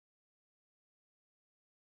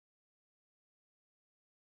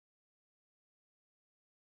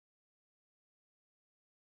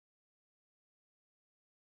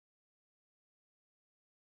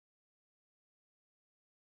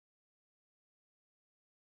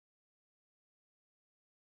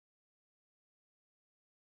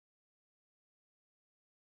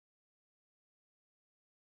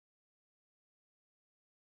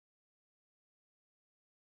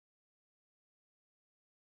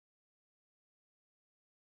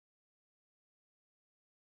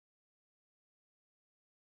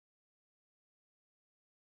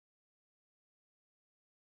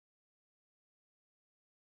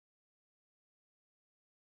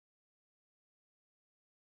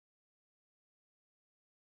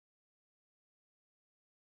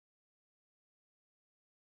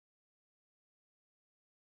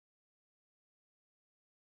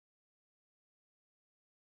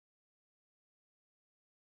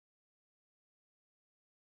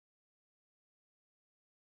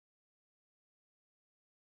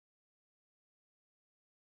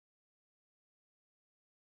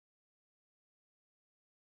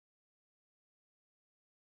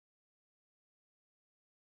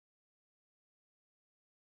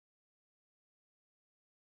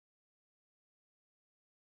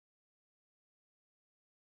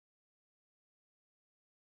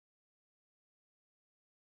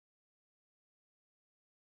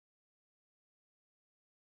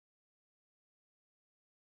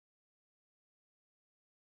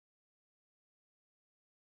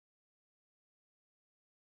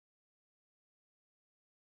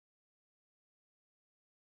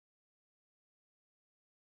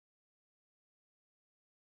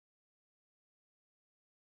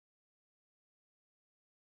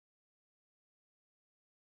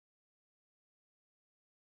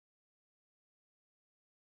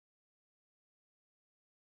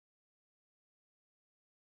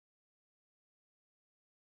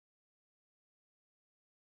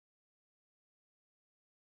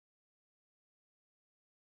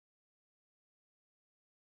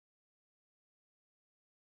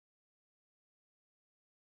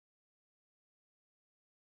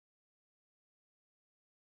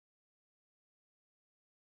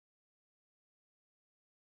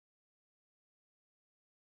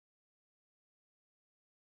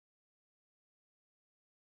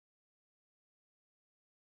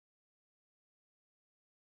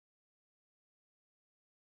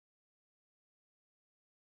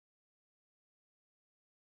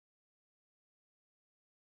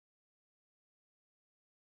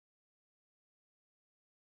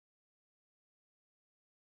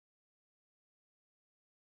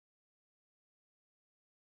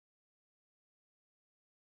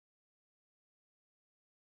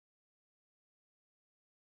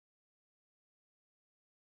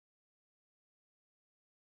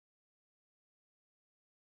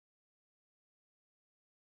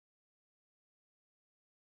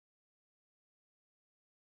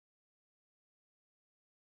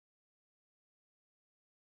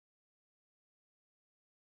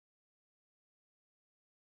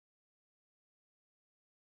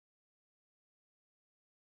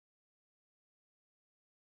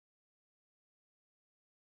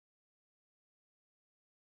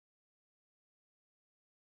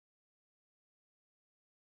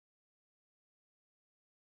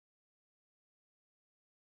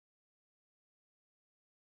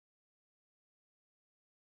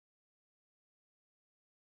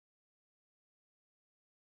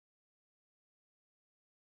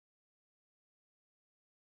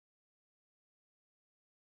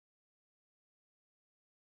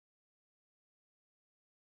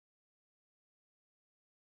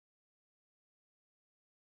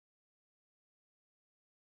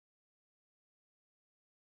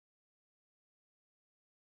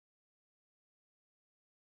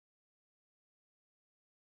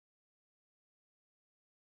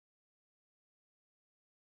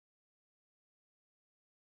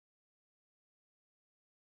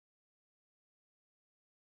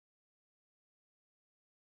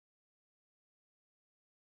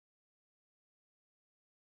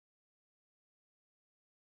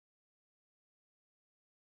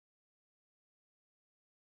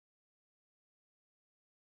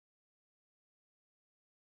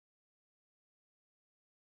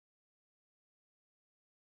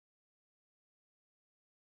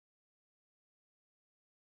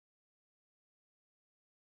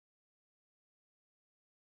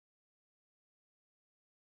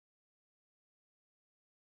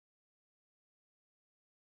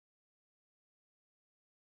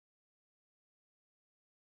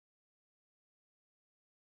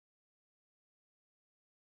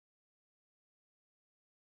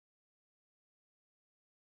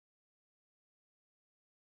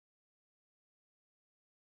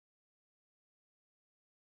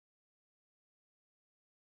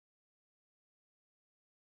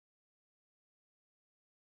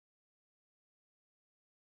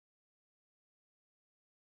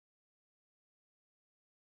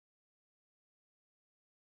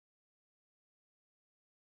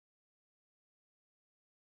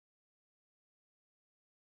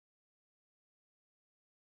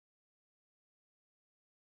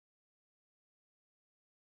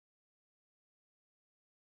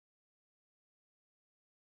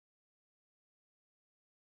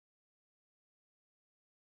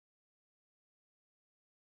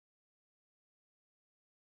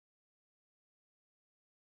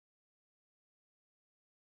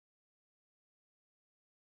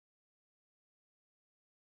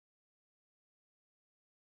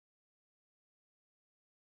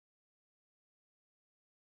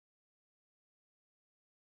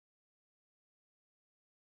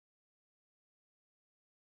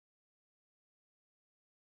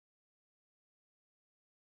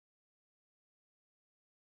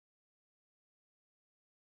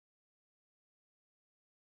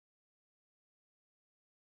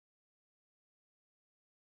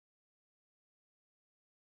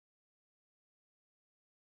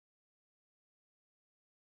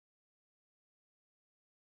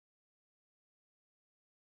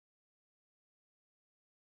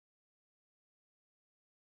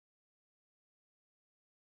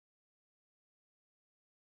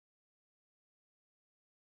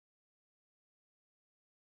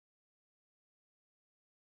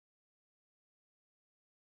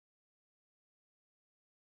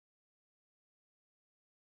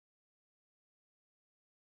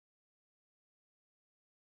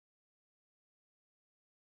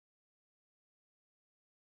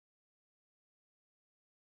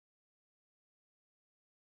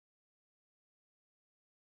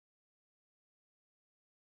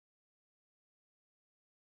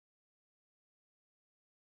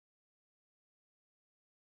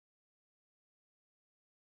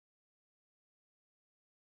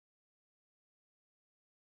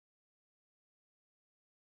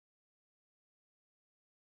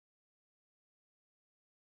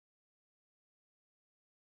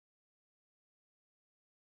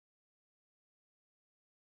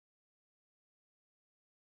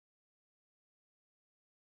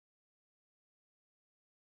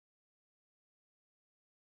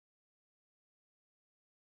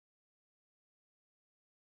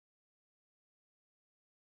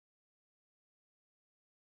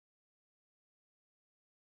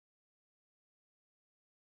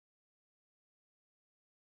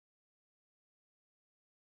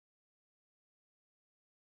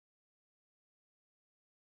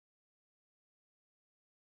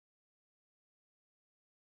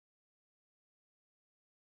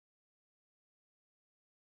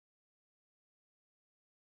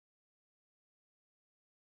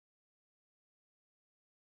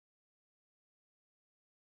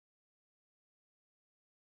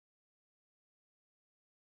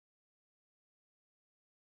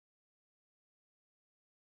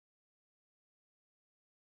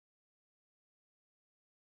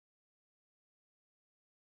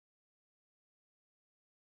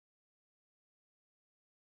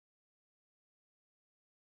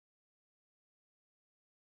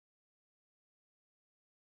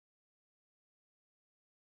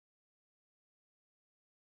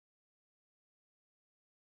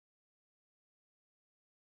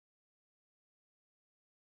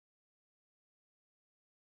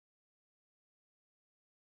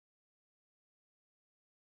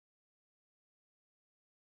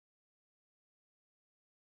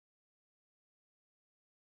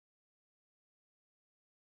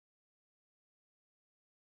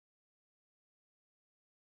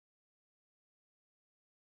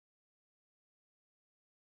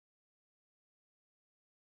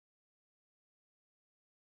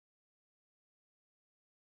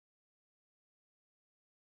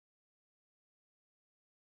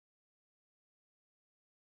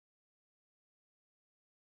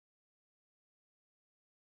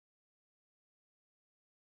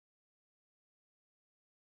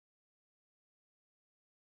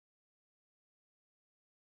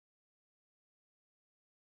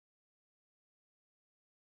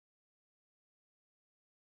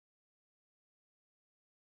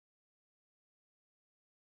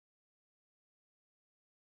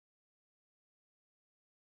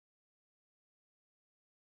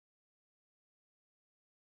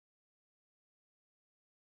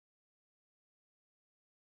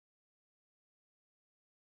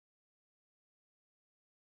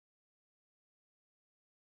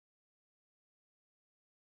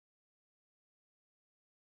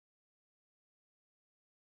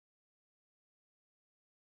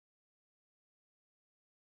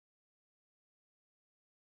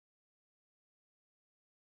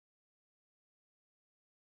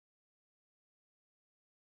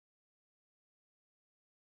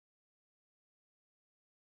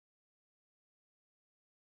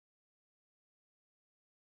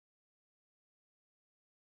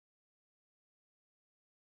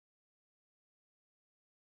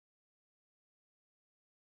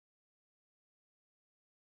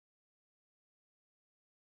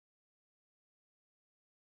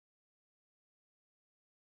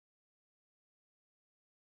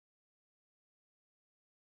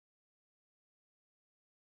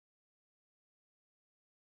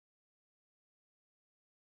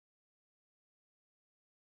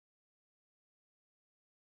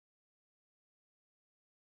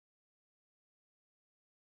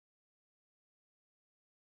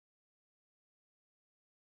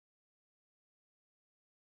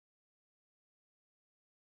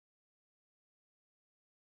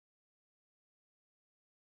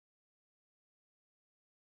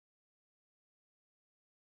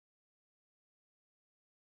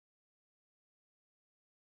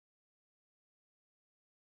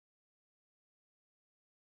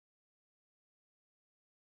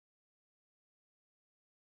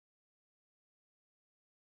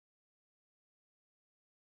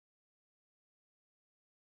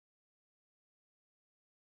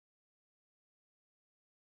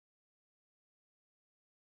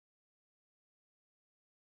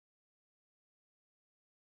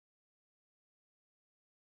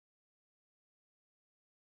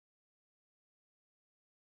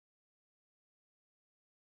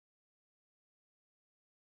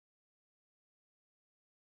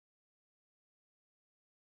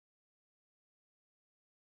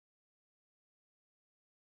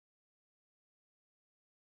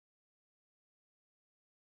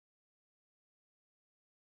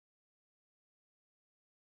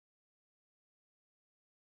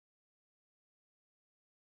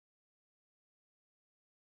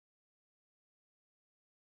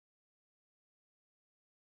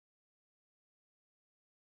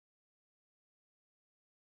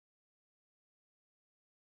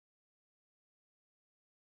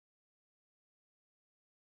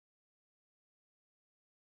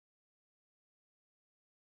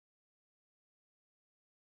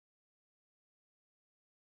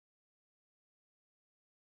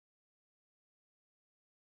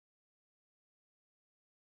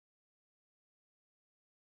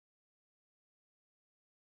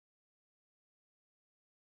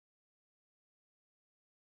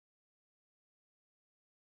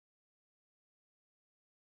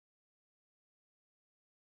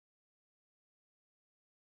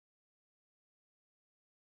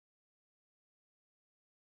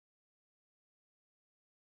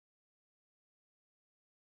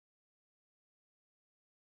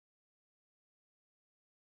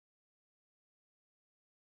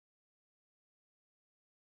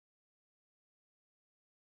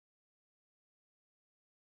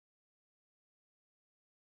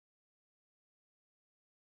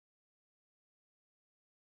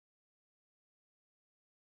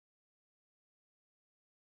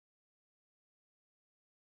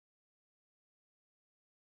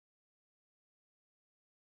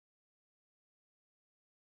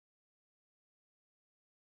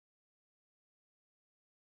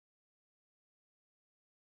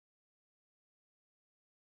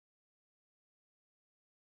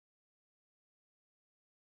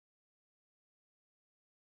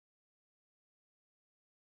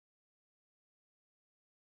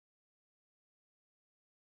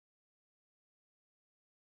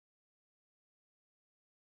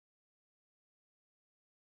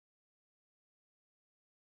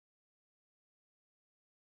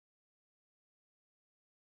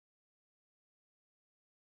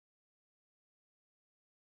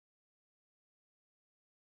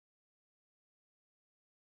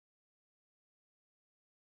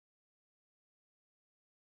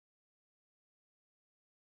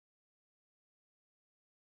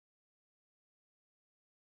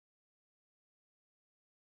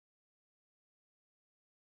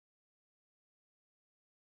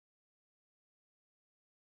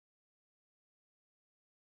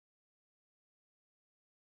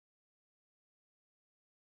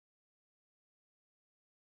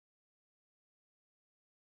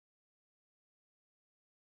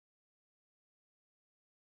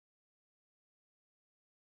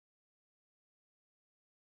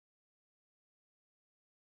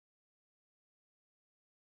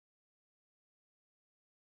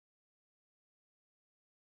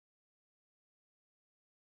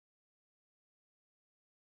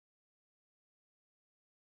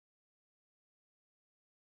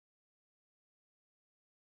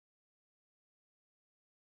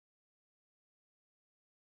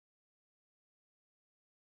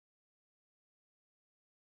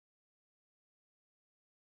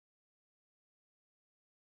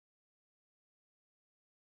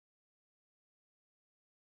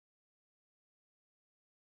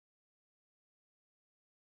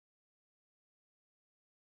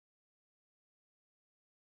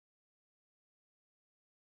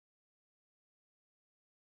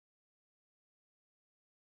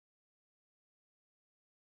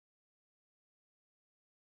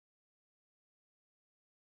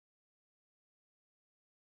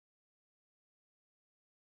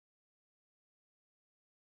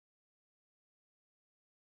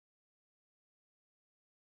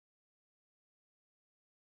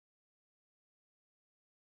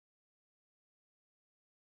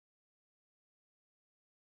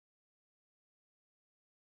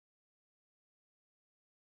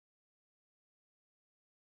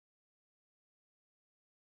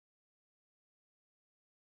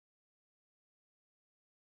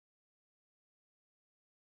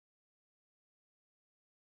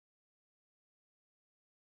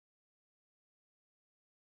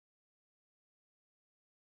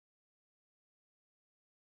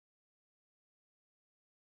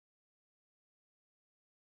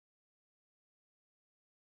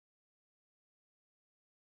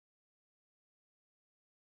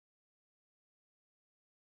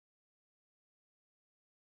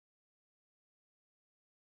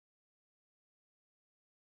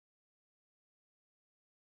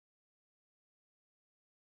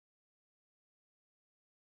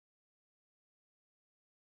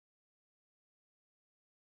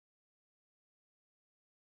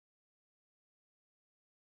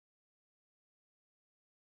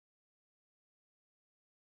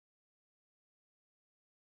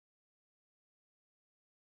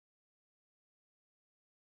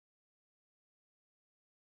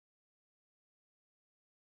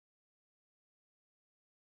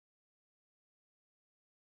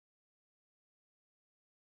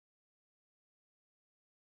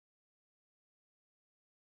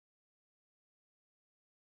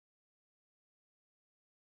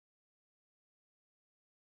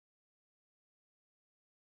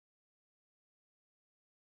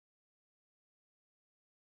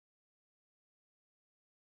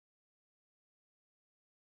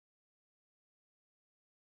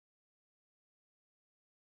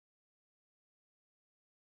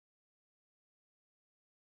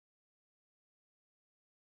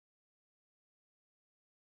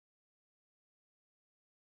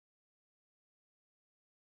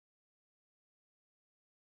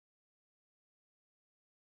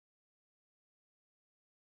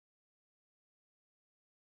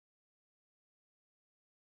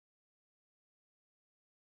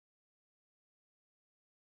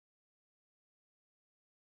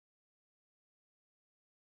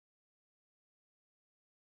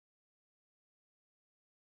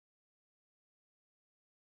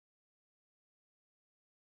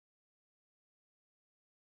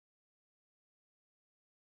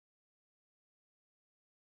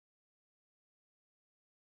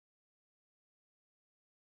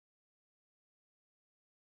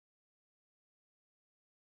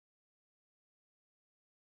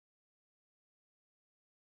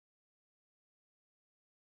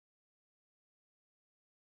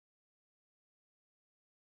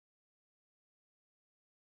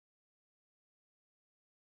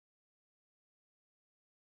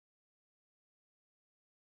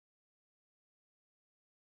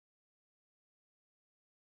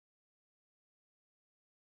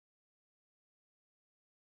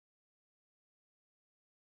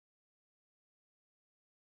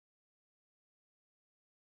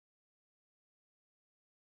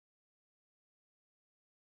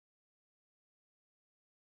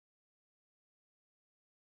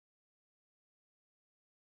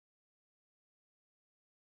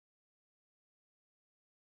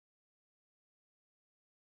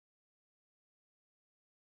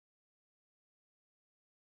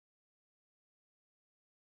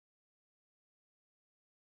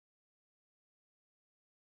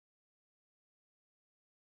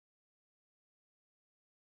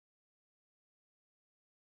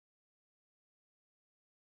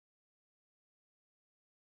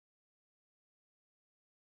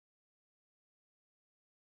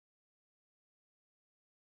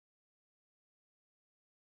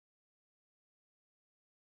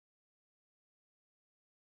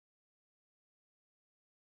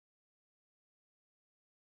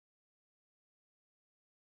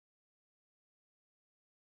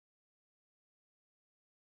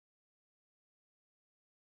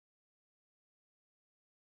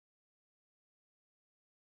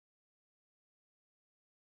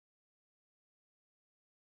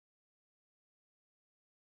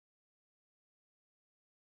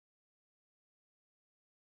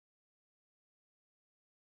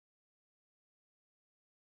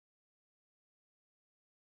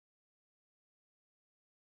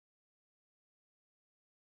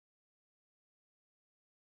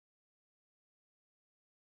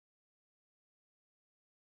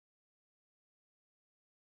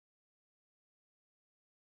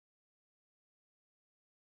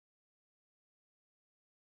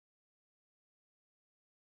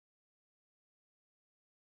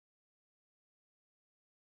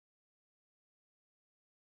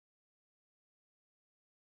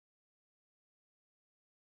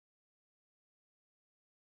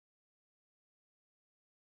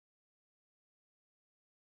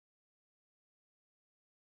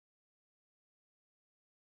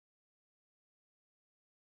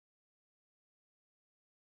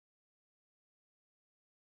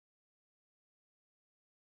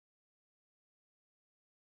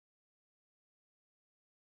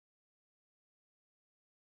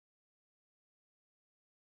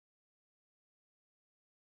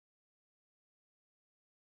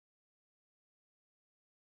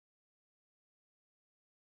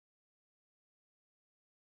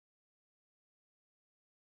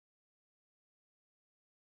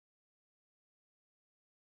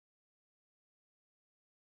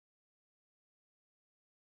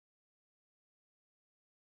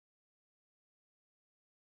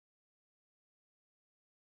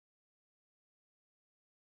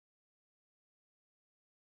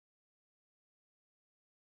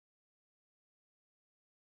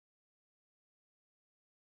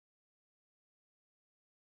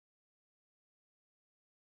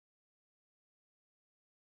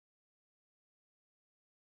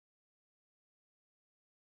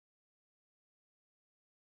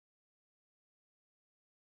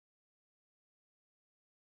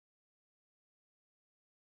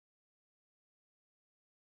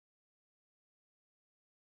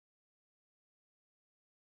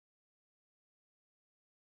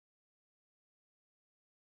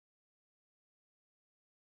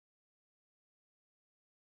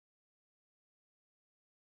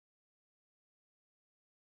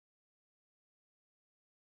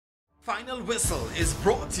Final Whistle is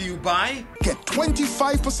brought to you by... Get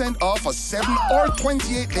 25% off a 7 or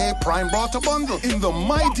 28-day Prime Barter bundle in the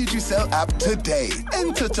My Digicel app today.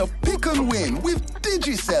 Enter to pick and win with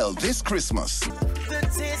Digicel this Christmas.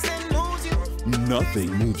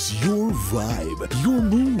 Nothing moves your vibe, your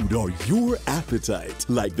mood, or your appetite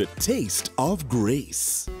like the taste of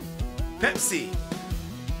grace. Pepsi.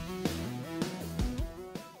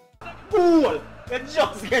 Cool! You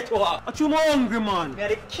just get what? But you're hungry, man. You're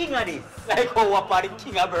the king of this. Like how up are the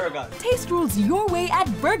king of burgers. Taste rules your way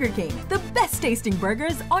at Burger King. The best tasting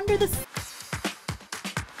burgers under the...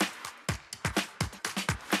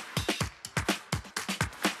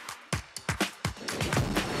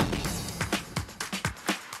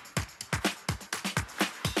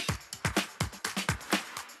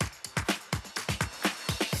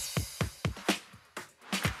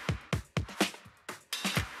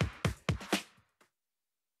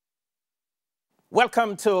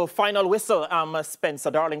 Welcome to Final Whistle. I'm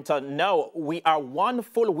Spencer Darlington. Now, we are one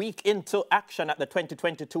full week into action at the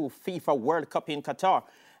 2022 FIFA World Cup in Qatar.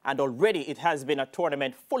 And already it has been a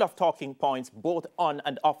tournament full of talking points, both on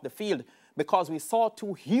and off the field, because we saw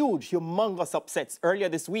two huge, humongous upsets earlier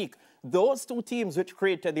this week. Those two teams which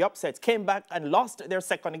created the upsets came back and lost their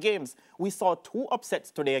second games. We saw two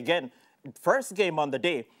upsets today again. First game on the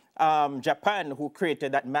day. Japan, who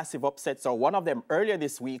created that massive upset, so one of them earlier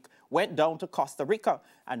this week, went down to Costa Rica.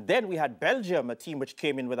 And then we had Belgium, a team which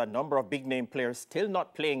came in with a number of big-name players, still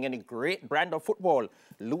not playing any great brand of football,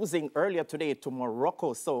 losing earlier today to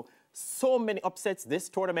Morocco. So many upsets. This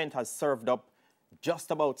tournament has served up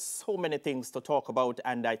just about so many things to talk about.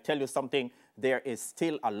 And I tell you something, there is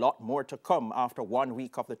still a lot more to come after 1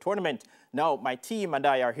 week of the tournament. Now, my team and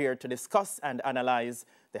I are here to discuss and analyze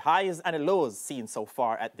the highs and the lows seen so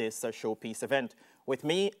far at this showpiece event. With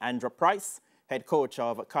me, Andrew Price, head coach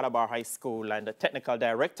of Calabar High School and the technical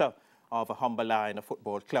director of Humberline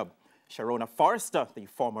Football Club. Sharona Forrester, the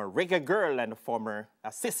former reggae girl and former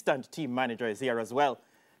assistant team manager, is here as well.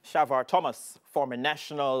 Shavar Thomas, former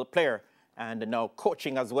national player and now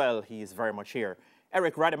coaching as well. He is very much here.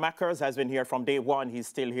 Eric Rademakers has been here from day one. He's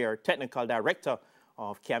still here, technical director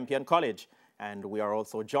of Campion College. And we are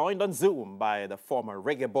also joined on Zoom by the former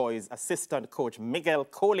Reggae Boys assistant coach Miguel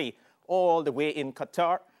Coley, all the way in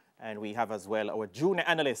Qatar. And we have as well our junior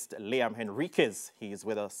analyst, Liam Henriquez. He's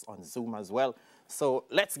with us on Zoom as well. So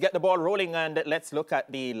let's get the ball rolling and let's look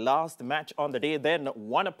at the last match on the day then.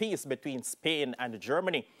 One apiece between Spain and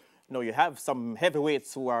Germany. You know, you have some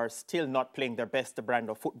heavyweights who are still not playing their best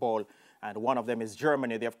brand of football. And one of them is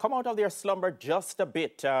Germany. They've come out of their slumber just a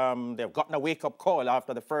bit. They've gotten a wake-up call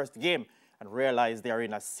after the first game and realized they are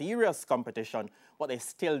in a serious competition, but they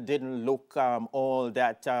still didn't look all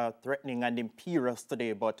that threatening and imperious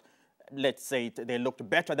today. But let's say they looked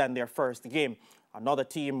better than their first game. Another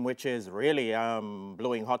team which is really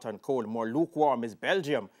blowing hot and cold, more lukewarm, is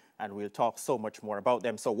Belgium, and we'll talk so much more about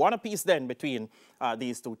them. So one apiece then between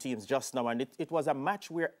these two teams just now, and it was a match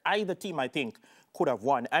where either team, I think, could have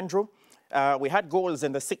won. Andrew, we had goals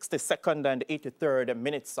in the 62nd and 83rd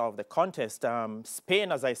minutes of the contest.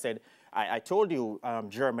 Spain, as I said, I told you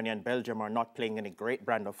Germany and Belgium are not playing any great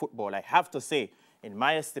brand of football. I have to say, in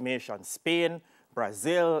my estimation, Spain,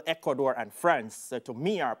 Brazil, Ecuador, and France, to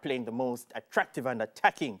me, are playing the most attractive and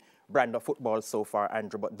attacking brand of football so far,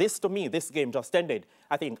 Andrew. But this, to me, this game just ended.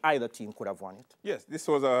 I think either team could have won it. Yes, this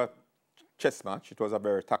was a chess match. It was a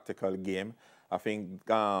very tactical game. I think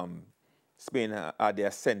Spain had the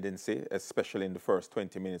ascendancy, especially in the first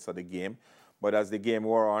 20 minutes of the game. But as the game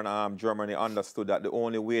wore on, Germany understood that the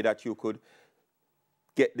only way that you could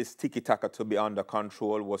get this tiki-taka to be under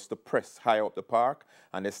control was to press higher up the park,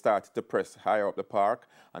 and they started to press higher up the park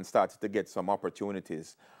and started to get some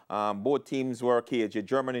opportunities. Both teams were cagey.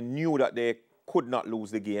 Germany knew that they could not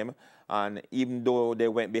lose the game, and even though they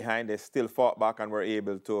went behind, they still fought back and were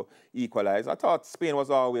able to equalize. I thought Spain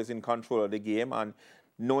was always in control of the game, and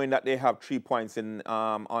knowing that they have 3 points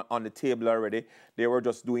on the table already, they were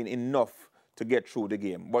just doing enough to get through the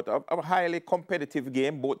game. But a highly competitive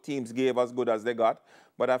game. Both teams gave as good as they got.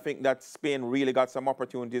 But I think that Spain really got some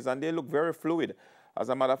opportunities, and they look very fluid. As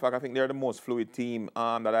a matter of fact, I think they're the most fluid team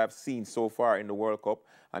that I've seen so far in the World Cup.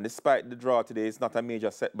 And despite the draw today, it's not a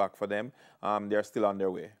major setback for them. They're still on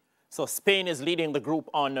their way. So Spain is leading the group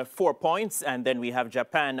on 4 points, and then we have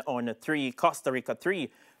Japan on 3, Costa Rica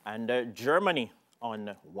 3, and Germany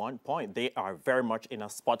on 1 point. They are very much in a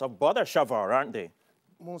spot of bother, Shavar, aren't they?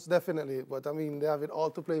 Most definitely, but I mean, they have it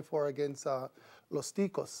all to play for against Los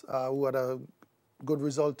Ticos, who had a good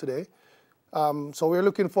result today. So we're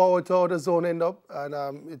looking forward to how the zone end up,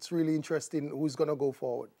 and it's really interesting who's going to go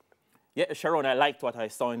forward. Yeah, Sharon, I liked what I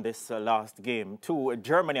saw in this last game. Too,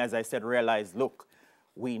 Germany, as I said, realized, look,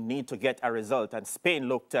 we need to get a result. And Spain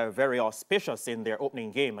looked very auspicious in their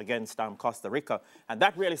opening game against Costa Rica. And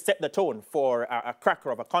that really set the tone for a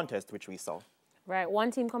cracker of a contest, which we saw. Right,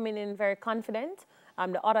 one team coming in very confident,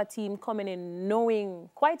 the other team coming in knowing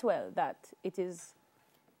quite well that it is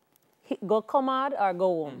go come out or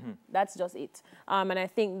go home. Mm-hmm. That's just it. And I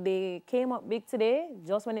think they came up big today,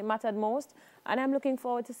 just when it mattered most. And I'm looking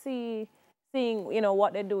forward to seeing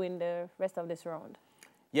what they do in the rest of this round.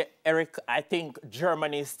 Yeah, Eric, I think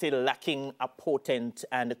Germany is still lacking a potent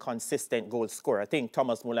and consistent goal scorer. I think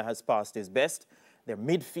Thomas Muller has passed his best. Their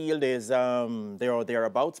midfield is there or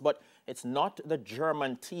thereabouts, but it's not the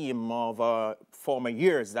German team of former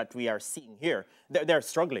years that we are seeing here. They're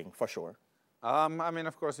struggling, for sure. I mean,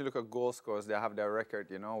 of course, you look at goal scorers, they have their record,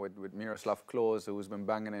 with Miroslav Klose, who's been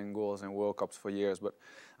banging in goals in World Cups for years. But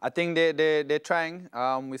I think they're trying.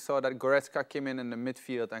 We saw that Goretzka came in the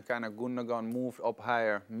midfield and kind of Gundogan moved up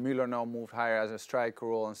higher. Müller now moved higher as a striker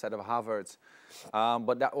role instead of Havertz.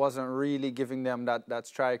 But that wasn't really giving them that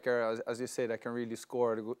striker, as you say, that can really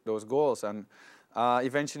score those goals. And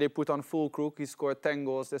eventually they put on Füllkrug. He scored 10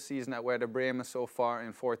 goals this season at Werder Bremen so far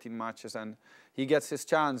in 14 matches. And he gets his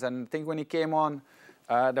chance. And I think when he came on,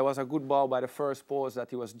 there was a good ball by the first post that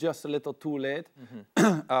he was just a little too late.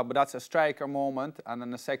 Mm-hmm. But that's a striker moment. And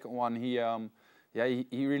then the second one, he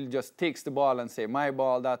really just takes the ball and say, my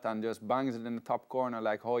ball, that, and just bangs it in the top corner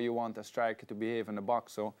like how you want a striker to behave in the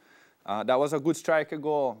box. So that was a good striker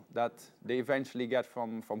goal that they eventually get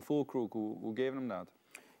from Füllkrug, who gave them that.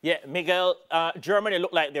 Yeah, Miguel, Germany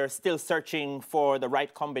look like they're still searching for the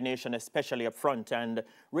right combination, especially up front. And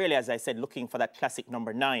really, as I said, looking for that classic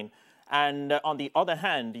number 9. And on the other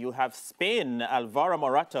hand, you have Spain, Alvaro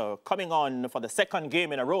Morata, coming on for the second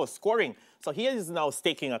game in a row, scoring. So he is now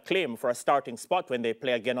staking a claim for a starting spot when they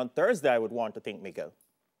play again on Thursday, I would want to think, Miguel.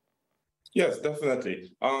 Yes,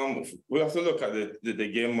 definitely. We have to look at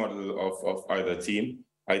the game model of either team.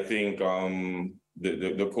 I think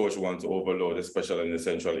the coach wants to overload, especially in the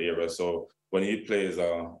central area. So when he plays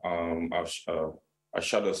a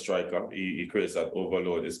shadow striker, he creates that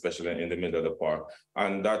overload, especially in the middle of the park.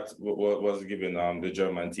 And that was giving the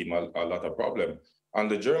German team a lot of problem. On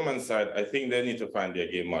the German side, I think they need to find their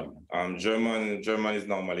game model. German is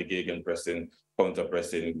normally gegenpressing,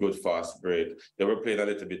 counter-pressing, good fast break. They were playing a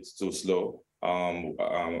little bit too slow.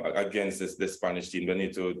 Against the Spanish team, they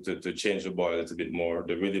need to change the ball a little bit more.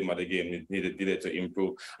 The rhythm of the game needed to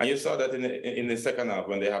improve, and you saw that in the second half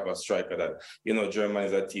when they have a striker that Germany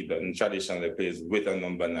is a team that traditionally plays with a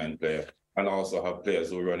number 9 player and also have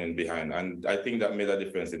players who run in behind, and I think that made a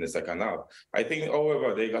difference in the second half. I think,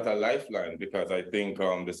 however, they got a lifeline because I think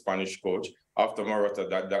the Spanish coach after Morata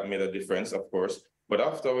that made a difference, of course. But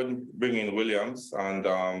after bringing Williams and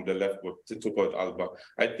the left foot took out Alba,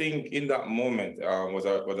 I think in that moment was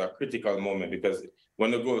a critical moment because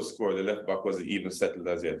when the goal scored, the left back wasn't even settled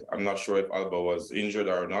as yet. I'm not sure if Alba was injured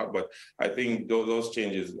or not, but I think those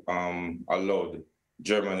changes allowed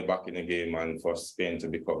Germany back in the game and for Spain to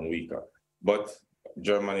become weaker. But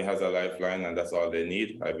Germany has a lifeline, and that's all they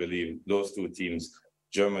need. I believe those two teams,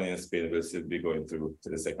 Germany and Spain, will still be going through to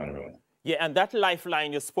the second round. Yeah, and that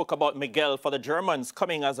lifeline you spoke about, Miguel, for the Germans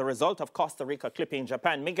coming as a result of Costa Rica clipping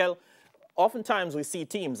Japan. Miguel, oftentimes we see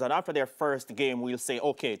teams and after their first game, we'll say,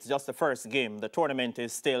 okay, it's just the first game. The tournament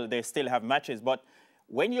is they still have matches. But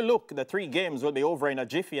when you look, the 3 games will be over in a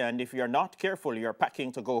jiffy. And if you're not careful, you're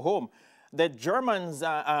packing to go home. The Germans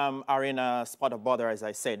are in a spot of bother, as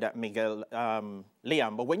I said, Miguel,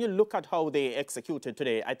 Liam. But when you look at how they executed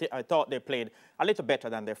today, I thought they played a little better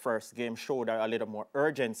than their first game, showed a little more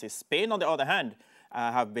urgency. Spain, on the other hand,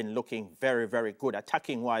 have been looking very, very good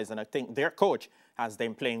attacking-wise. And I think their coach has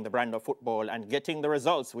them playing the brand of football and getting the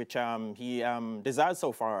results, which he desires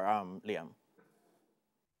so far, Liam.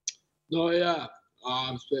 No, yeah.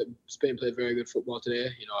 Spain played very good football today,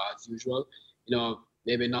 as usual.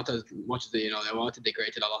 Maybe not as much as they wanted. They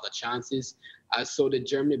created a lot of chances. So did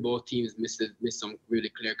Germany. Both teams missed some really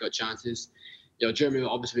clear-cut chances. Germany will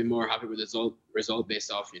obviously be more happy with the result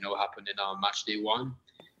based off what happened in match day 1.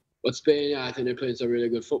 But Spain, I think they're playing some really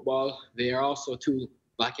good football. They are also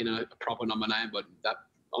lacking a proper number 9, but that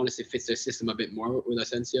honestly fits their system a bit more with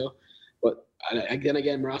Asensio. But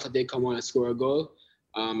again, Morata did come on and score a goal.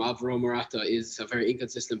 Alvaro Morata is a very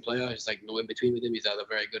inconsistent player. It's like no in between with him. He's either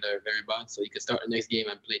very good or very bad. So he could start the next game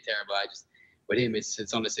and play terrible. With him,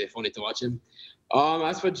 it's honestly funny to watch him.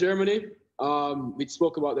 As for Germany, we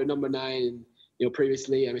spoke about their number 9,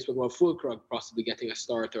 previously, and we spoke about Füllkrug possibly getting a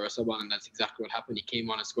start or someone, and that's exactly what happened. He came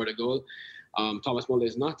on and scored a goal. Thomas Muller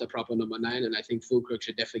is not a proper number 9, and I think Fulkirk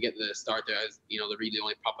should definitely get the starter as the really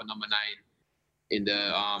only proper number 9 in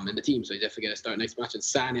the team. So he definitely get a start next match. And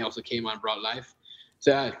Sane also came on, brought life.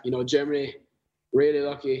 So Germany really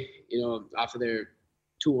lucky. After their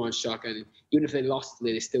 2-1 shock, and even if they lost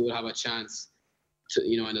today, they still would have a chance to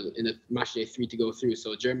in the match day 3 to go through.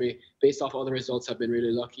 So Germany, based off all the results, have been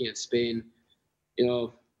really lucky. And Spain,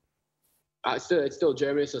 it's still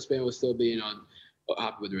Germany, so Spain will still be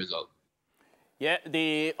happy with the result. Yeah,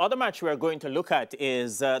 the other match we're going to look at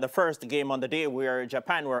is the first game on the day where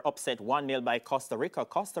Japan were upset 1-0 by Costa Rica.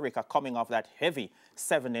 Costa Rica coming off that heavy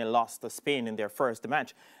 7-0 loss to Spain in their first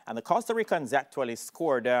match. And the Costa Ricans actually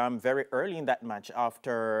scored very early in that match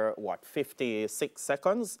after, 56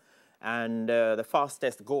 seconds? And the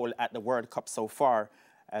fastest goal at the World Cup so far.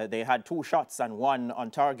 They had 2 shots and 1 on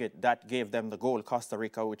target. That gave them the goal, Costa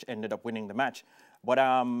Rica, which ended up winning the match. But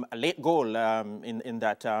a late goal in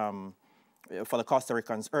that... for the Costa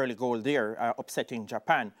Ricans, early goal there, upsetting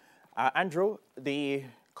Japan. Andrew, the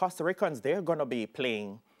Costa Ricans, they're going to be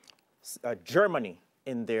playing Germany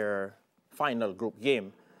in their final group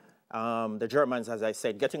game. The Germans, as I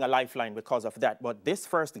said, getting a lifeline because of that. But this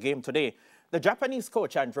first game today, the Japanese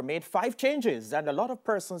coach, Andrew, made 5 changes, and a lot of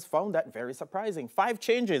persons found that very surprising. 5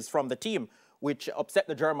 changes from the team, which upset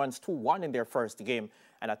the Germans 2-1 in their first game.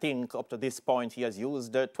 And I think up to this point, he has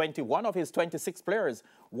used 21 of his 26 players.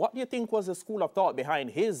 What do you think was the school of thought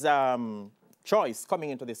behind his choice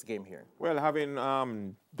coming into this game here? Well, having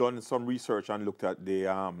done some research and looked at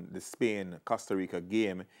the Spain-Costa Rica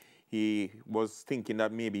game, he was thinking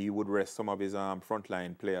that maybe he would rest some of his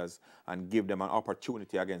frontline players and give them an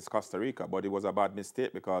opportunity against Costa Rica. But it was a bad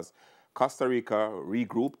mistake because Costa Rica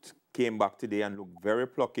regrouped, came back today and looked very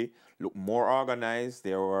plucky, looked more organized.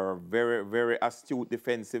 They were very, very astute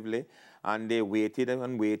defensively, and they waited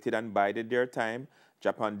and bided their time.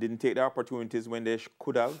 Japan didn't take the opportunities when they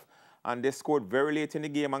could have, and they scored very late in the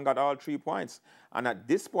game and got all 3 points. And at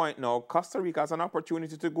this point now, Costa Rica has an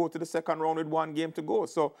opportunity to go to the second round with 1 game to go.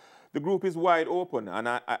 So the group is wide open, and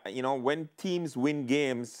when teams win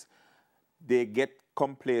games, they get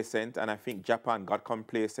complacent, and I think Japan got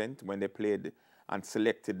complacent when they played and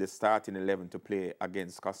selected the starting 11 to play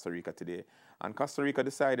against Costa Rica today. And Costa Rica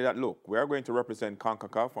decided that, look, we are going to represent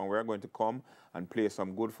CONCACAF and we're going to come and play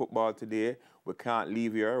some good football today. We can't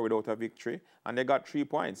leave here without a victory. And they got 3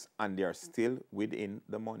 points, and they are still within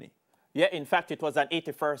the money. Yeah, in fact, it was an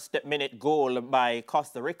 81st minute goal by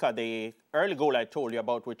Costa Rica. The early goal I told you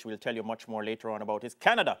about, which we'll tell you much more later on about, is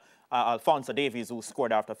Canada. Alphonso Davies, who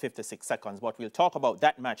scored after 56 seconds. But we'll talk about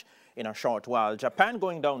that match in a short while. Japan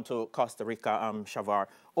going down to Costa Rica, Shavar,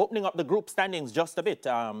 opening up the group standings just a bit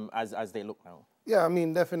as they look now. Yeah, I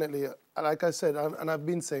mean, definitely. Like I said, and I've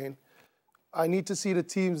been saying, I need to see the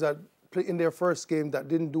teams that play in their first game that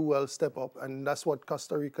didn't do well step up, and that's what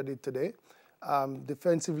Costa Rica did today.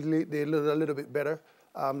 Defensively, they looked a little bit better.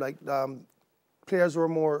 Players were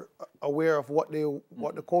more aware of what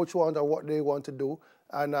the coach wants or what they want to do,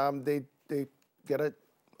 and they get an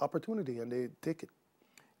opportunity and they take it.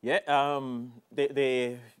 Yeah,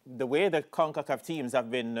 the way the CONCACAF teams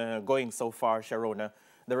have been going so far, Sharona,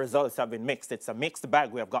 the results have been mixed. It's a mixed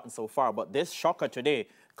bag we have gotten so far, but this shocker today,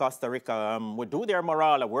 Costa Rica would do their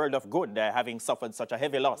morale a world of good, having suffered such a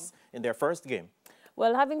heavy loss in their first game.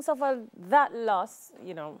 Well, having suffered that loss,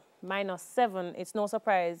 -7, it's no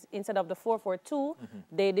surprise. Instead of the 4-4-2,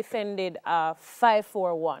 they defended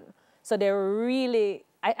 5-4-1. So they really,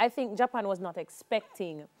 I think Japan was not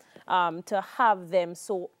expecting to have them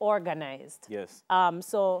so organized. Yes.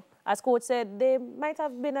 So, as coach said, they might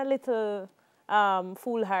have been a little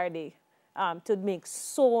foolhardy to make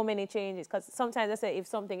so many changes. Because sometimes they say if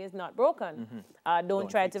something is not broken, don't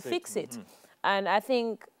try to fix it. And I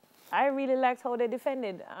think I really liked how they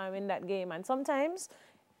defended in that game. And sometimes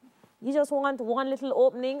you just want one little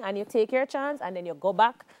opening and you take your chance and then you go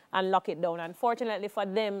back and lock it down. Unfortunately for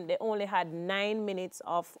them, they only had 9 minutes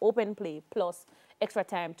of open play plus extra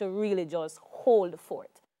time to really just hold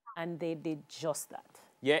fort. And they did just that.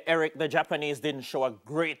 Yeah, Eric, the Japanese didn't show a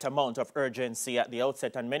great amount of urgency at the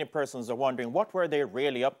outset, and many persons are wondering, what were they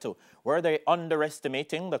really up to? Were they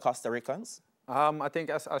underestimating the Costa Ricans? I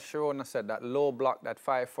think, as Sharona said, that low block, that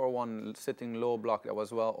 5-4-1 sitting low block that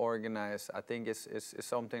was well organized, I think is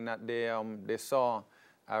something that they saw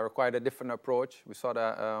required a different approach. We saw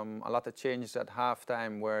that a lot of changes at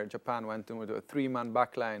halftime where Japan went into a 3-man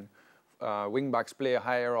backline, wing-backs play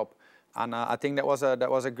higher up, and I think that was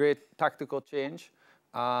a great tactical change.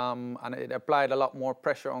 And it applied a lot more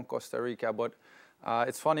pressure on Costa Rica. But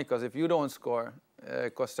it's funny because if you don't score,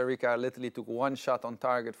 Costa Rica literally took 1 shot on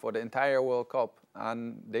target for the entire World Cup,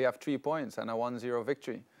 and they have 3 points and a 1-0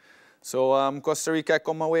 victory. So Costa Rica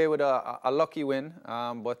come away with a lucky win,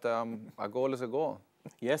 but a goal is a goal.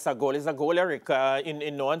 Yes, a goal is a goal, Eric,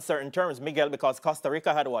 in no uncertain terms, Miguel, because Costa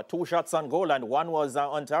Rica had, what, 2 shots on goal and 1 was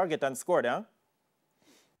on target and scored, huh?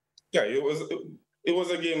 Yeah, it was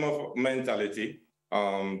a game of mentality.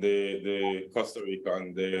 The Costa Rica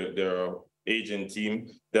and their aging team,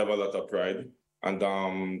 they have a lot of pride. And,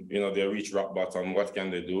 you know, they reached rock bottom. What can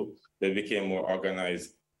they do? They became more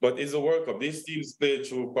organized. But it's a World Cup. These teams play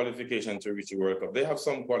through qualification to reach the World Cup. They have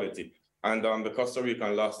some quality. And the Costa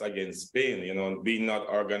Rican lost against Spain, you know, being not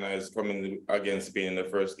organized, coming against Spain in the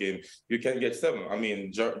first game. You can get 7. I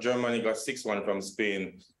mean, Germany got 6-1 from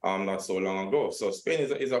Spain not so long ago. So Spain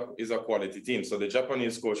is a quality team. So the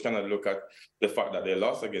Japanese coach cannot look at the fact that they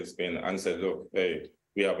lost against Spain and said, look, hey,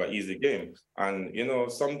 we have an easy game. And, you know,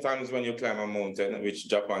 sometimes when you climb a mountain, which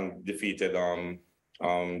Japan defeated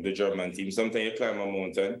the German team, sometimes you climb a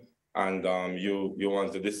mountain and you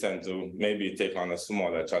want to descend to maybe take on a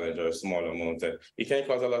smaller challenge or a smaller mountain. It can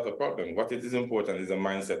cause a lot of problems. What it is important is a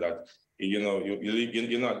mindset that, you know,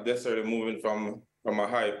 you're not necessarily moving from a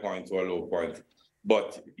high point to a low point,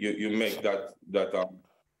 but you make that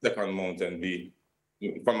second mountain be,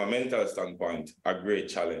 from a mental standpoint, a great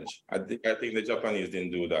challenge. I think the Japanese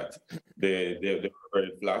didn't do that. They were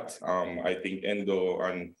very flat. I think Endo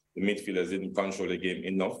and the midfielders didn't control the game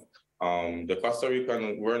enough. The Costa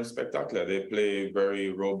Rican weren't spectacular. They play very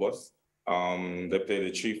robust. They play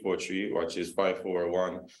the 3-4-3, which is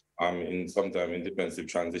 5-4-1, sometimes in defensive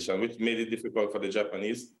transition, which made it difficult for the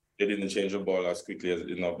Japanese. They didn't change the ball as quickly as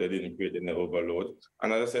enough. They didn't create any overload.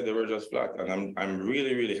 And as I said, they were just flat. And I'm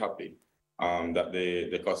really, really happy that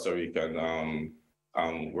the Costa Rican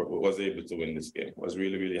was able to win this game. Was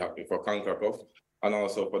really, really happy for CONCACAF and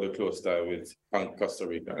also for the close tie with Costa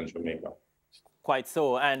Rica and Jamaica. Quite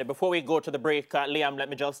so. And before we go to the break, Liam, let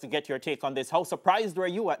me just get your take on this. How surprised were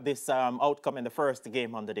you at this outcome in the first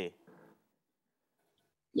game on the day?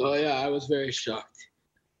 No, yeah, I was very shocked.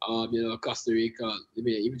 You know, Costa Rica, I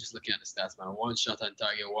mean, even just looking at the stats, man, 1 shot on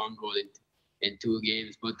target, 1 goal in 2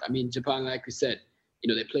 games. But I mean, Japan, like we said,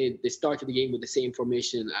 you know, they started the game with the same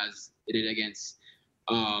formation as they did against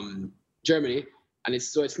Germany. And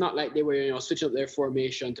it's not like they were, you know, switching up their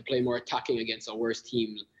formation to play more attacking against a worse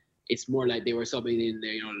team. It's more like they were subbing in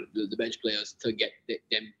their, you know, the bench players to get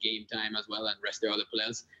them game time as well and rest their other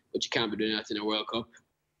players. But you can't be doing that in a World Cup.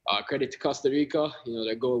 Credit to Costa Rica. You know,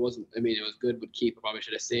 their goal wasn't, I mean, it was good, but keeper probably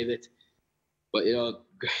should have saved it. But, you know,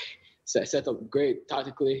 set up great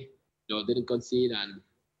tactically. You know, didn't concede. And,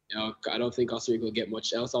 you know, I don't think Costa Rica will get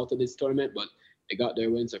much else out of this tournament, but they got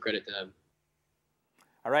their win, so credit to them.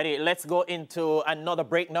 Alrighty, let's go into another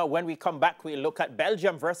break now. When we come back, we look at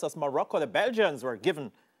Belgium versus Morocco. The Belgians were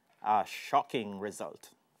given a shocking result.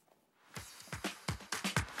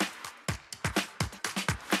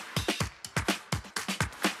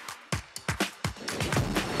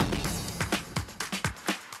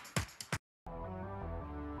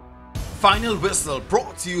 Final Whistle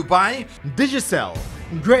brought to you by Digicel,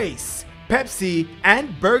 Grace, Pepsi,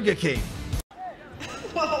 and Burger King.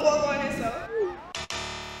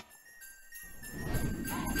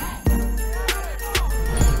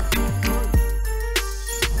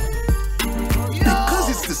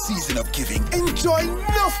 The season of giving. Enjoy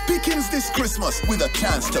enough pickings this Christmas with a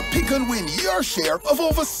chance to pick and win your share of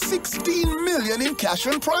over 16 million in cash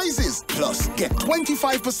and prizes. Plus, get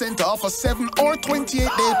 25% off a 7 or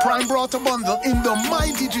 28-day Prime Brota bundle in the My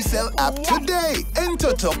Digicel app today.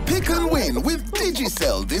 Enter to pick and win with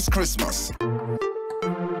Digicel this Christmas.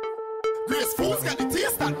 Grace Foods got the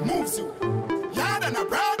taste that moves you. Yard and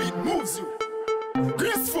abroad, it moves you.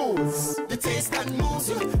 Grace Foods, the taste that moves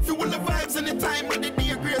you. Fuel the vibes and the time when the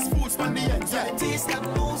dear Grace Foods from the end. Yeah, the taste that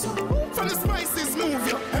moves you. From the spices move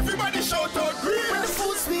you. Everybody shout out Grace. When the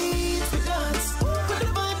food sweet, we dance. When the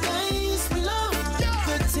vibe nice, we love.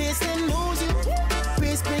 Yeah. The taste that moves you.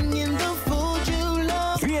 Grace bringing the food you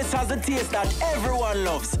love. Grace has a taste that everyone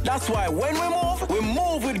loves. That's why when we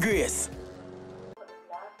move with Grace.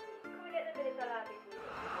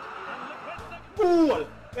 Fool!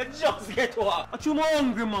 You just get what? But you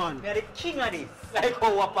hungry, man. They're the king of this. Like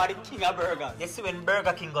how what are the king of burgers? You see when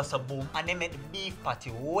Burger King goes so boom, and they make the beef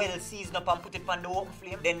patty well seasoned up and put it on the open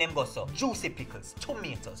flame, then them go so juicy pickles,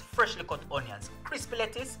 tomatoes, freshly cut onions, crispy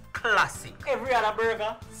lettuce, classic. Every other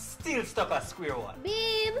burger still stuck at square one.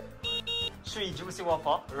 Babe! 3 juicy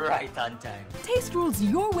Whopper right on time. Taste rules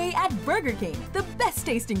your way at Burger King. The best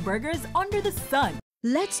tasting burgers under the sun.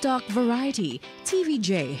 Let's talk variety.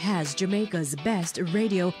 TVJ has Jamaica's best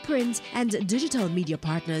radio, print, and digital media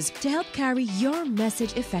partners to help carry your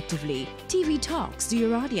message effectively. TV talks to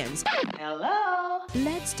your audience. Hello.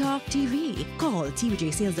 Let's Talk TV. Call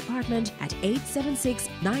TVJ Sales Department at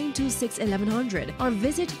 876-926-1100 or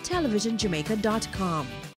visit televisionjamaica.com.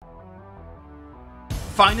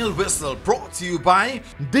 Final Whistle brought to you by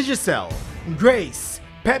Digicel, Grace,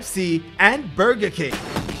 Pepsi, and Burger King.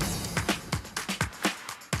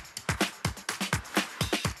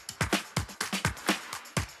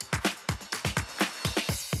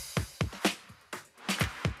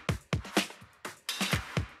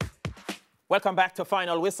 Welcome back to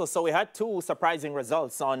Final Whistle. So we had two surprising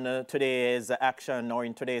results on today's action, or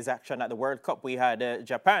in today's action at the World Cup. We had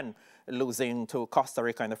Japan losing to Costa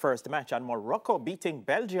Rica in the first match, and Morocco beating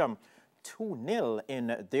Belgium 2-0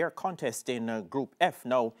 in their contest in Group F.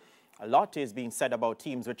 Now, a lot is being said about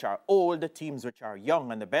teams which are old, teams which are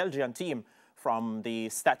young, and the Belgian team, from the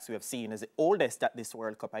stats we have seen, is the oldest at this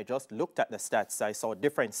World Cup. I just looked at the stats. I saw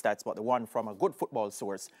different stats, but the one from a good football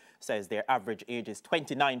source says their average age is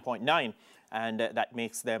 29.9, and that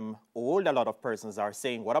makes them old. A lot of persons are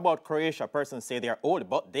saying, what about Croatia? Persons say they're old,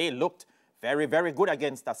 but they looked very, very good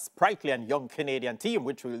against a sprightly and young Canadian team,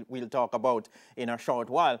 which we'll talk about in a short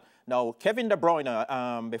while. Now, Kevin De Bruyne,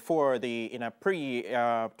 in a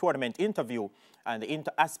pre-tournament interview, and the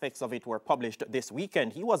aspects of it were published this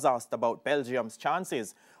weekend, he was asked about Belgium's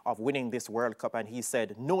chances of winning this World Cup, and he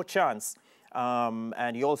said, no chance.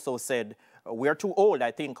 And he also said, we're too old. I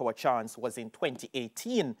think our chance was in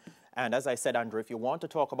 2018. And as I said, Andrew, if you want to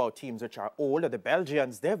talk about teams which are older, the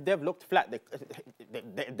Belgians, they've looked flat.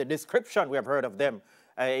 The description we have heard of them,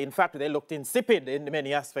 in fact, they looked insipid in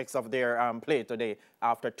many aspects of their play today.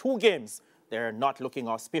 After 2 games, they're not looking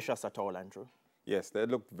auspicious at all, Andrew. Yes, they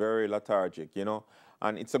looked very lethargic, you know.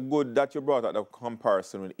 And it's a good that you brought out the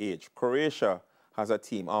comparison with age. Croatia has a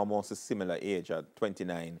team almost a similar age at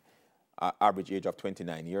 29, average age of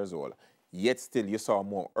 29 years old. Yet still you saw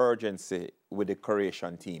more urgency with the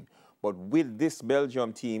Croatian team. But with this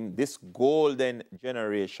Belgium team, this golden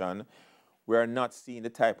generation, we're not seeing the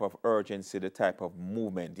type of urgency, the type of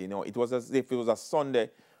movement. You know, it was as if it was a Sunday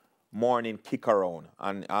morning kick around.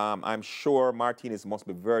 And I'm sure Martinez must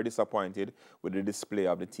be very disappointed with the display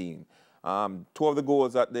of the team. 2 of the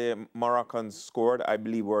goals that the Moroccans scored, I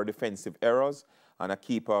believe, were defensive errors. And a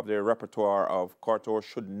keeper of the repertoire of Courtois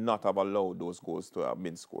should not have allowed those goals to have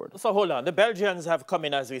been scored. So hold on, the Belgians have come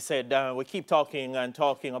in, as we said. We keep talking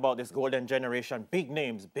about this golden generation, big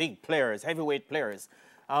names, big players, heavyweight players.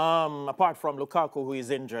 Apart from Lukaku, who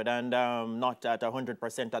is injured and not at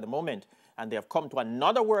 100% at the moment. And they have come to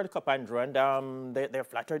another World Cup, Andrew, and they're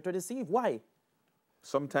flattered to deceive. Why?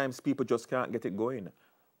 Sometimes people just can't get it going.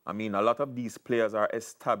 I mean, a lot of these players are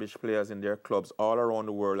established players in their clubs all around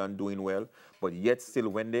the world and doing well, but yet still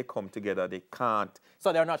when they come together, they can't.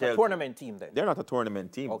 So they're not a tournament team then? They're not a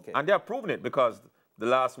tournament team. Okay. And they have proven it, because the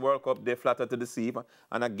last World Cup, they flattered to deceive,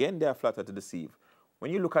 and again, they are flattered to deceive. When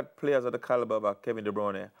you look at players of the caliber of Kevin De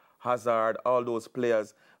Bruyne, Hazard, all those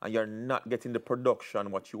players, and you're not getting the production,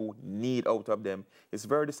 what you need out of them, it's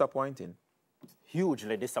very disappointing.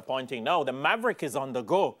 Hugely disappointing. Now, the Maverick is on the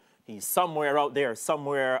go. He's somewhere out there,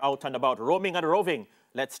 somewhere out and about, roaming and roving.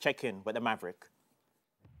 Let's check in with the Maverick.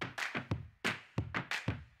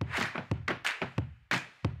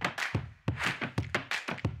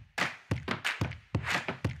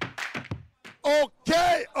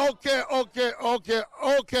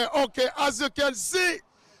 Okay. As you can see,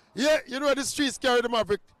 yeah, you know where the streets carry the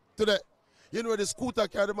Maverick today. You know where the scooter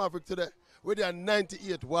carry the Maverick today. With their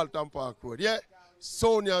 98 Walton Park Road, yeah?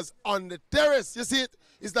 Sonia's on the terrace, you see it?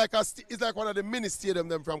 It's like one of the mini stadium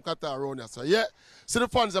them from Qatar around here, so yeah? So the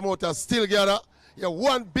fans them out there still gather. Yeah,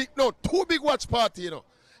 2 big watch party, you know.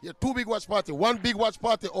 Yeah, 2 big watch party, 1 big watch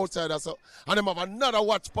party outside there, so, and them have another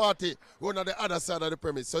watch party on the other side of the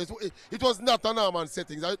premise. So it was not a normal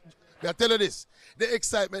setting. I tell you this, the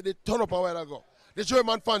excitement, they turn up a while ago. The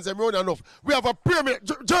German fans, them running enough. We have a premier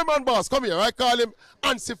German boss, come here, I call him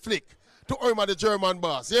Hansi Flick, to Irma the German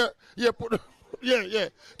boss, yeah? Yeah, to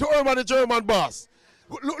Irma the German boss.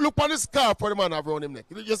 Look on the scarf for the man have around him neck.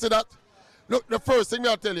 You see that? Look, the first thing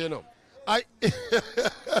I'll tell you, how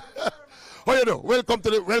you know? Welcome to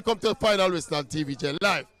the Final Whistle on TVJ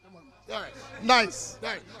live. All right, nice.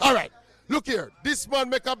 All right, look here. This man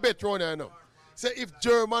make a bet around here, Say if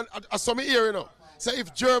German, I saw me here, Say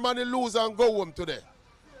if Germany lose and go home today,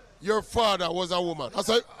 your father was a woman. I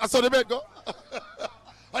saw the bet go.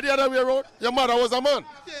 And the other way around, your mother was a man.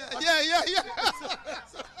 Yeah.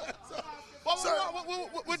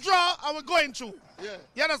 We draw and we're going through. Yeah.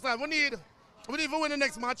 You understand? We need to win the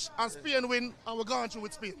next match and Spain win and we're going through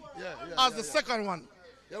with Spain. As the second one.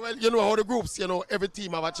 Yeah, well, you know how the groups, every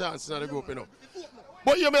team have a chance in the group,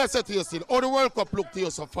 But you may say to you still, how the World Cup look to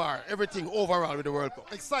you so far? Everything overall with the World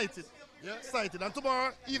Cup? Excited. Yeah, excited. And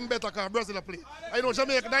tomorrow, even better because Brazil play. I know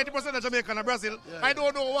Jamaica, 90% of Jamaican are Brazil. Yeah. I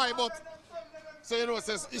don't know why, but... So, you know, it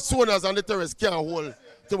says Sonas on the terrace can't hold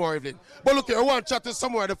tomorrow evening. But look here, I want to chat to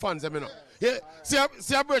some of the fans, you know. Yeah, see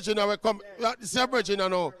a Virgin now, see a Virgin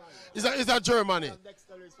now. Is that Germany? I am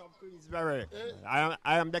Dexter is from Queensbury.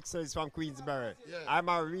 I am Dexter is from Queensbury. Yeah. I'm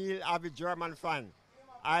a real avid German fan.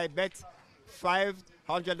 I bet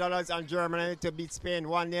 $500 on Germany to beat Spain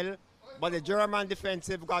 1-0. But the German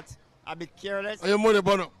defensive got a bit careless. Are you money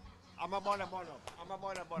bono? I'm a bono.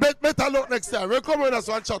 Better luck next time. We come in as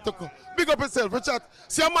one chat to come. Big up yourself, we chat.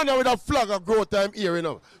 See a man with a flag of growth time here, you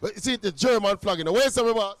know. See the German flag, you know. What you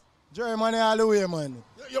say, boss? Germany all the way, man.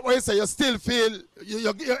 What you say, you still feel,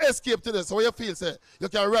 you escape to this. So what you feel, say, you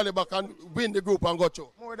can rally back and win the group and go through?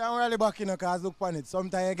 More than rally back, you know, because look on it.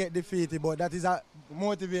 Sometimes you get defeated, but that is a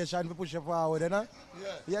motivation to push you forward, you know? Yeah.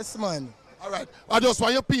 Yes, man. All right. I just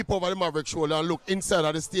want you people over the Maverick shoulder and look inside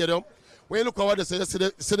of the stadium. When you look over there, you see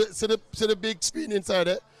the big screen inside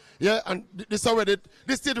there. Yeah, and this already,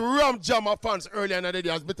 this did Ram Jammer fans earlier in the day.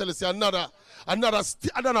 As me tell you, see another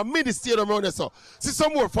mini stadium around there. So, see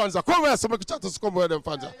some more fans. Come here, some chat to come over them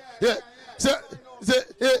fans. Yeah,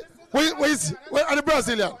 where is the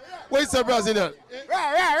Brazilian? Where is the Brazilian?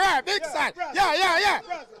 Right, big side. Yeah.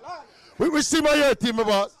 Which team are your team,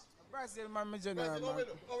 boss? Brazil, man, my general, man.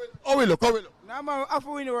 How we look? Now, man, I have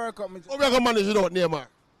to win the World Cup. How we going to manage without Neymar?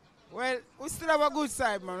 Well, we still have a good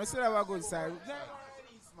side, man.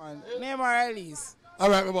 Man. Neymar Elise. All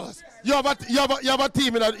right, my boss. You have a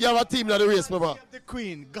team in the race, my boss. The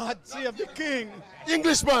Queen. God save the King.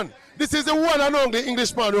 Englishman. This is the one and only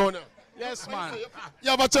Englishman, owner. Yes, man. You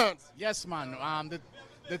have a chance. Yes, man.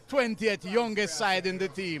 The 20th youngest side in the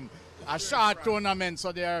team. A short tournament,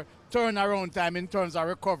 so their turnaround time in terms of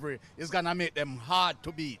recovery is gonna make them hard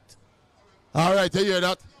to beat. All right, you hear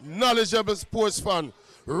that? Knowledgeable sports fan.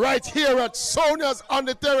 Right here at Sonia's on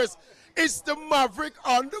the terrace. It's the Maverick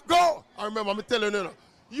on the go. I remember me telling you,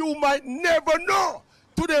 you might never know.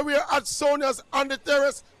 Today we are at Sonia's on the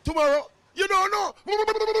terrace. Tomorrow, you don't know.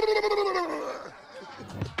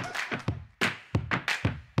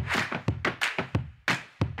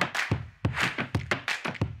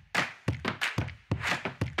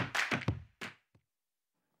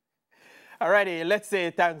 Alrighty, let's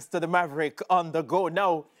say thanks to the Maverick on the go.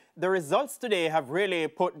 Now, the results today have really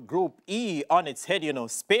put Group E on its head, you know.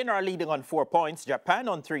 Spain are leading on 4 points, Japan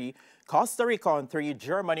on 3, Costa Rica on 3,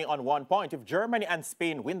 Germany on 1 point. If Germany and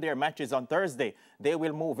Spain win their matches on Thursday, they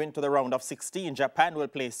will move into the round of 16. Japan will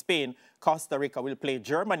play Spain, Costa Rica will play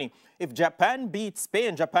Germany. If Japan beats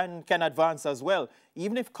Spain, Japan can advance as well.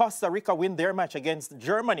 Even if Costa Rica win their match against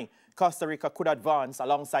Germany, Costa Rica could advance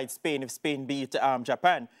alongside Spain if Spain beat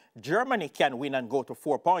Japan. Germany can win and go to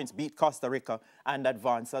 4 points, beat Costa Rica, and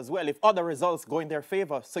advance as well if other results go in their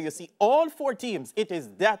favor. So you see, all 4 teams, it is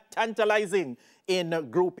that tantalizing in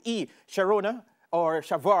Group E. Sharona or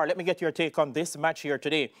Shavar, let me get your take on this match here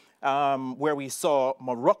today, where we saw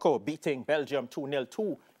Morocco beating Belgium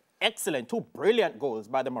 2-0. Two brilliant goals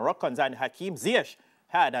by the Moroccans, and Hakim Ziyech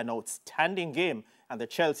had an outstanding game. And the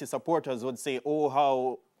Chelsea supporters would say, oh,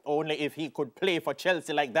 how only if he could play for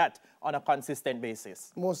Chelsea like that on a consistent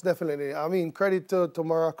basis. Most definitely. I mean, credit to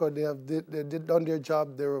Morocco. They did done their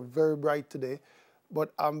job. They were very bright today.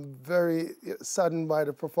 But I'm very saddened by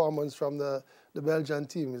the performance from the Belgian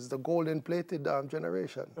team. It's the golden-plated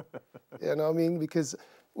generation. You know what I mean? Because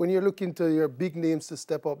when you're looking to your big names to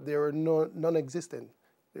step up, they were non-existent.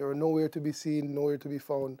 They were nowhere to be seen, nowhere to be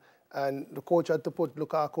found. And the coach had to put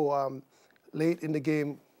Lukaku late in the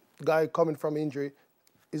game. Guy coming from injury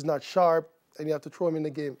is not sharp, and you have to throw him in the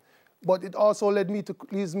game. But it also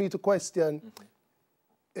leads me to question,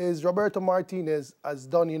 is Roberto Martinez has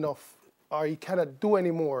done enough, or he cannot do any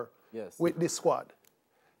more with this squad?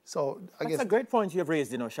 So I guess that's a great point you've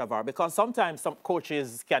raised, you know, Shavar, because sometimes some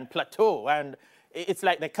coaches can plateau and it's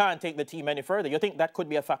like they can't take the team any further. You think that could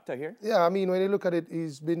be a factor here? Yeah, I mean, when you look at it,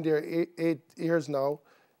 he's been there 8 years now.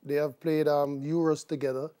 They have played Euros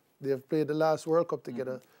together. They have played the last World Cup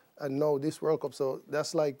together. And now this World Cup. So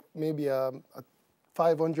that's like maybe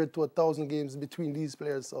 500 to 1,000 games between these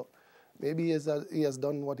players. So maybe he has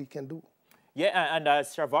done what he can do. Yeah, and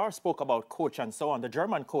as Shavar spoke about coach and so on, the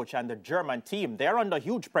German coach and the German team, they're under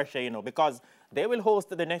huge pressure, you know, because they will host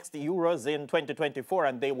the next Euros in 2024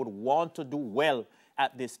 and they would want to do well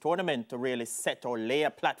at this tournament to really set or lay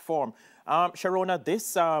a platform. Sharona,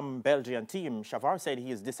 this Belgian team, Shavar said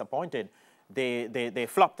he is disappointed. They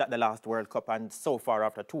flopped at the last World Cup, and so far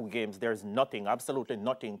after 2 games, there's nothing, absolutely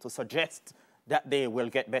nothing to suggest that they will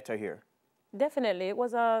get better here. Definitely. It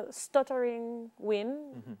was a stuttering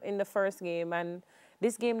win in the first game, and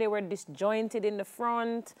this game they were disjointed in the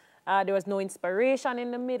front, There was no inspiration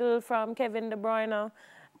in the middle from Kevin De Bruyne.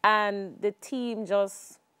 And the team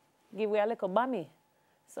just give away a little bummy.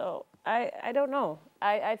 So I don't know.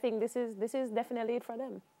 I think this is definitely it for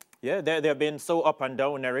them. Yeah, they've been so up and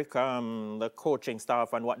down, Eric. The coaching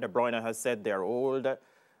staff and what De Bruyne has said, they're old.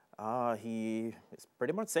 He is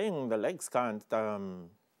pretty much saying the legs can't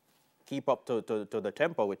keep up to the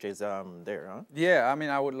tempo, which is there, huh? Yeah, I mean,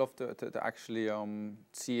 I would love to actually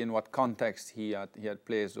see in what context he had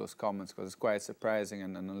placed those comments, because it's quite surprising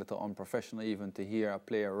and a little unprofessional even to hear a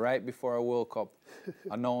player right before a World Cup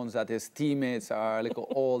announce that his teammates are a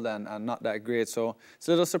little old and not that great. So it's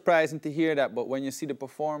a little surprising to hear that, but when you see the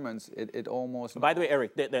performance, it almost... By the way,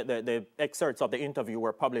 Eric, the excerpts of the interview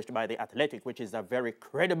were published by The Athletic, which is a very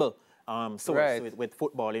credible source with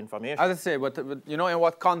football information. As I say, but you know, in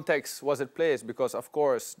what context was it placed? Because, of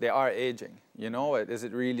course, they are aging. You know, is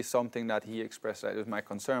it really something that he expressed? That is my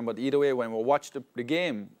concern. But either way, when we watch the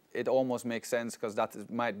game, it almost makes sense, because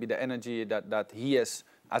might be the energy that he is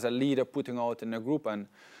as a leader putting out in the group. And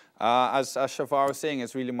as Shavar was saying,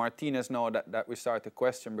 it's really Martinez now that we start to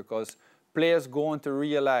question, because players going to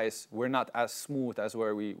realize we're not as smooth as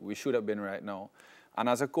where we should have been right now. And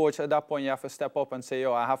as a coach, at that point, you have to step up and say,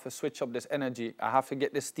 yo, I have to switch up this energy. I have to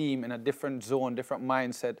get this team in a different zone, different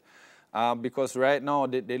mindset. Because right now,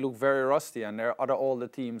 they look very rusty, and there are other older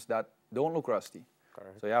teams that don't look rusty.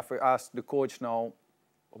 Correct. So you have to ask the coach now,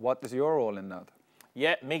 what is your role in that?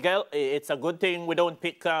 Yeah, Miguel, it's a good thing we don't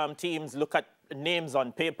pick teams, look at names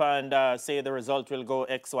on paper and say the result will go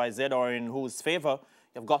X, Y, Z or in whose favor.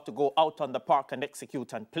 You've got to go out on the park and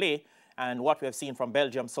execute and play. And what we have seen from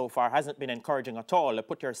Belgium so far hasn't been encouraging at all.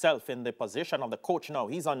 Put yourself in the position of the coach now.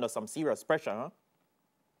 He's under some serious pressure, huh?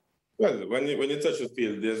 Well, when you touch the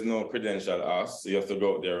field, there's no credential asked. So you have to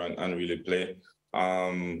go out there and really play.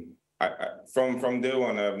 From day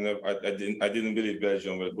one, I didn't believe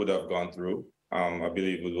Belgium would have gone through. I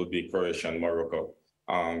believe it would be Croatia and Morocco.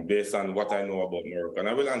 Based on what I know about Morocco. And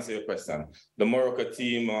I will answer your question. The Morocco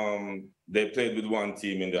team, they played with one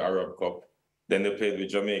team in the Arab Cup. Then they played with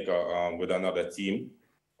Jamaica with another team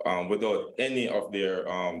without any of their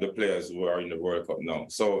the players who are in the World Cup now.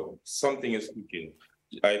 So something is cooking.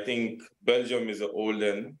 I think Belgium is a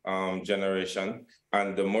golden generation,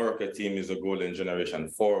 and the Morocco team is a golden generation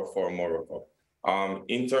for Morocco.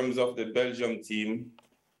 In terms of the Belgium team,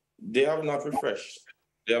 they have not refreshed.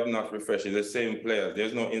 They have not refreshed. It's the same players.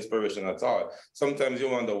 There's no inspiration at all. Sometimes you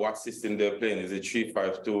wonder what system they're playing. Is it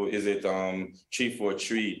 3-5-2? Is it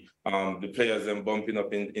 3-4-3? The players then bumping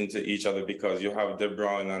up into each other because you have De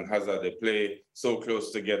Bruyne and Hazard. They play so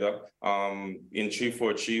close together. In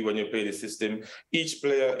 3-4-3, when you play the system, each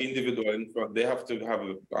player individual in front, they have to have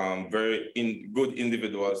very good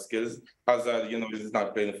individual skills. Hazard, you know, is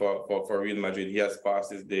not playing for Real Madrid. He has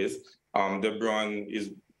passed his days. De Bruyne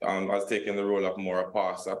has taken the role of more a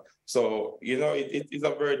passer. So, you know, it is a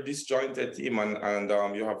very disjointed team,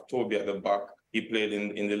 and you have Toby at the back. He played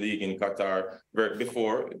in the league in Qatar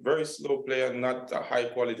before. Very slow player, not a high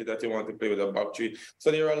quality that you want to play with a back three. So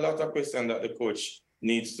there are a lot of questions that the coach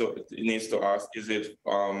needs to ask. Is it,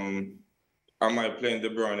 am I playing De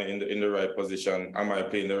Bruyne in the right position? Am I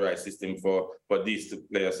playing the right system for these two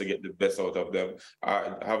players to get the best out of them?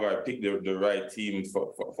 Have I picked the right team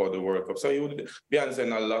for the World Cup? So he would be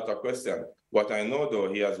answering a lot of questions. What I know, though,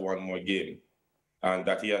 he has one more game, and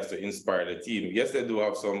that he has to inspire the team. Yes, they do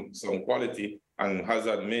have some quality, and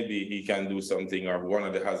Hazard, maybe he can do something, or one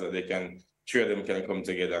of the Hazard, three of them can come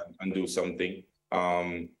together and do something.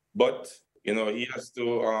 But you know, he has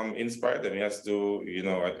to inspire them. He has to, you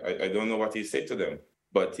know, I don't know what he said to them,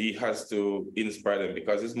 but he has to inspire them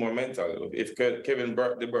because it's more mental. If Kevin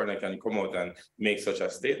De Bruyne can come out and make such a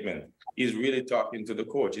statement, he's really talking to the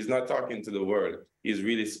coach. He's not talking to the world. He's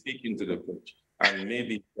really speaking to the coach. And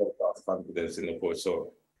maybe he has confidence in the coach.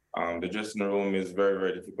 So the dressing room is very,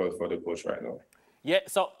 very difficult for the coach right now. Yeah,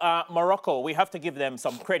 so Morocco, we have to give them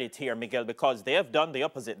some credit here, Miguel, because they have done the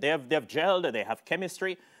opposite. They've gelled, they have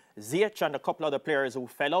chemistry. Ziyech and a couple other players who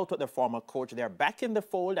fell out with the former coach, they're back in the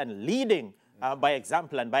fold and leading by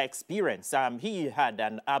example and by experience. He had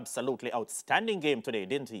an absolutely outstanding game today,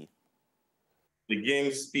 didn't he? The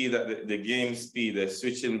game speed, the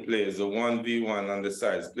switching plays, the 1v1 on the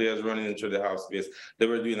sides, players running into the half space. They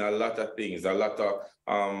were doing a lot of things, a lot of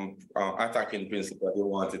attacking principle that they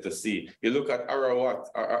wanted to see. You look at Amarat,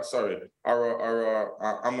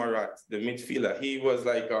 the midfielder. He was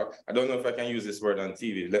like, I don't know if I can use this word on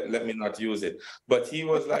TV. Let me not use it. But he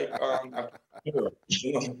was like, he was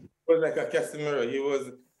like a Casemiro. He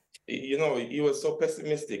was. You know, he was so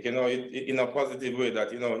pessimistic, you know, in a positive way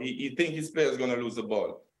that, you know, he thinks his player is going to lose the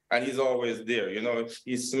ball. and he's always there. You know,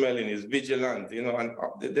 he's smelling, he's vigilant. You know, and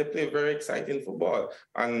they play very exciting football.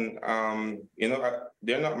 And you know,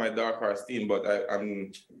 they're not my dark horse team, but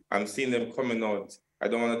I'm seeing them coming out. I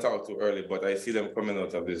don't want to talk too early, but I see them coming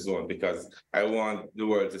out of this zone because I want the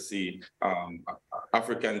world to see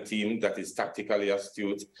African team that is tactically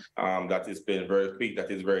astute, that is playing very quick, that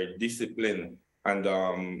is very disciplined. And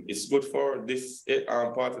it's good for this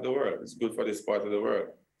part of the world. It's good for this part of the world.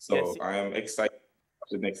 So yes. I am excited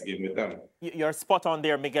for the next game with them. You're spot on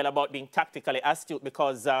there, Miguel, about being tactically astute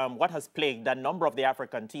because what has plagued a number of the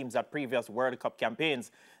African teams at previous World Cup campaigns,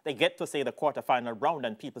 they get to say the quarterfinal round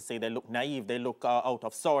and people say they look naive, they look out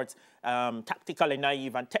of sorts, tactically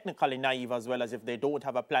naive and technically naive as well, as if they don't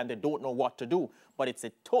have a plan, they don't know what to do. But it's a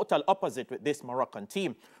total opposite with this Moroccan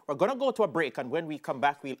team. We're going to go to a break, and when we come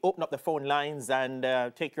back, we'll open up the phone lines and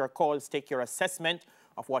take your calls, take your assessment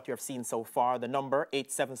of what you've seen so far. The number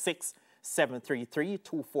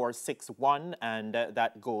 876-733-2461, and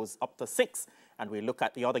that goes up to 6. And we look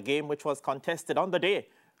at the other game, which was contested on the day.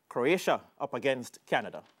 Croatia up against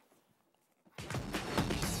Canada.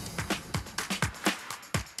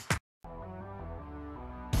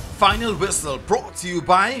 Final Whistle brought to you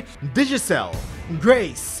by Digicel,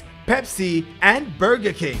 Grace, Pepsi, and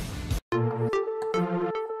Burger King.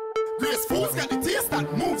 Grace Foods got the taste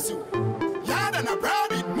that moves you. Yard and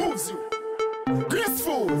abroad, it moves you. Grace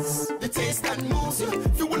Foods, the taste that moves you.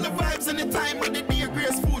 Fuel the vibes and the time when the dear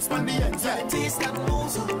Grace Foods from the inside. Taste that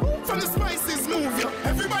moves you. From the spices move you.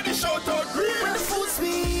 Everybody shout out Grace. When the food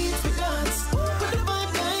sweet, we dance. When the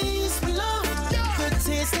vibe nice, we love. The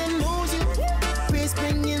taste that moves you. Grace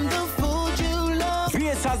bringing the food you love.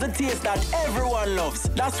 Grace has a taste that everyone loves.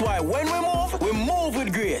 That's why when we move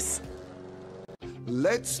with Grace.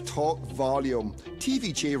 Let's talk volume.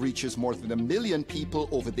 TVJ reaches more than 1 million people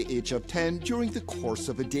over the age of 10 during the course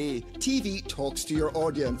of a day. TV talks to your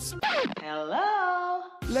audience. Hello.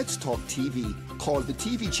 Let's talk TV. Call the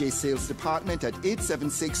TVJ sales department at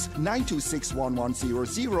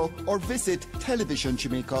 876-926-1100 or visit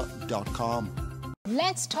televisionjamaica.com.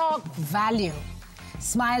 Let's talk value.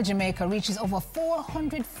 Smile Jamaica reaches over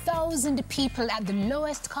 400,000 people at the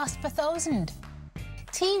lowest cost per thousand.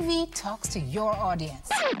 TV talks to your audience.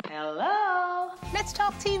 Hello. Let's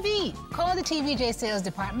talk TV. Call the TVJ sales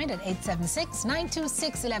department at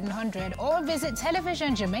 876-926-1100 or visit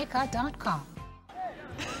televisionjamaica.com.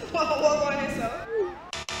 What is up?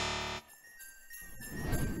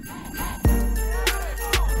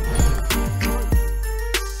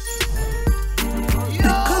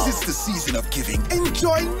 Because it's the season of giving,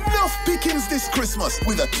 enjoy enough pickings this Christmas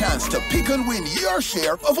with a chance to pick and win your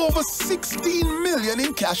share of over 16 million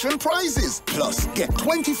in cash and prizes. Plus, get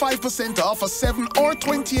 25% off a 7 or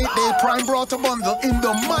 28-day Prime Brota bundle in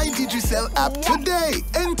the My Digicel app today.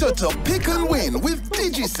 Enter to pick and win with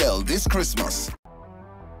Digicel this Christmas.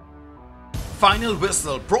 Final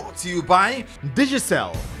Whistle brought to you by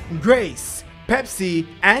Digicel, Grace, Pepsi,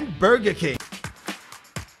 and Burger King.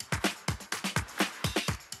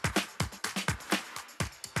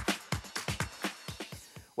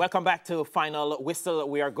 Welcome back to Final Whistle.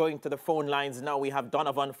 We are going to the phone lines now. We have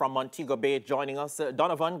Donovan from Montego Bay joining us.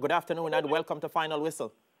 Donovan, good afternoon and welcome to Final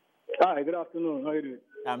Whistle. Hi, good afternoon. How are you doing?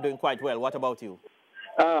 I'm doing quite well. What about you?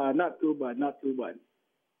 Not too bad, not too bad.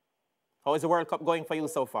 How is the World Cup going for you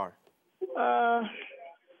so far?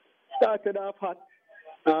 Started off hot.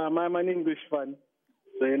 I'm an English fan.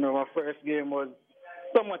 So, you know, my first game was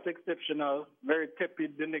somewhat exceptional. Very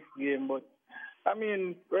tepid the next game, but, I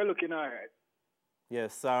mean, we're looking all right.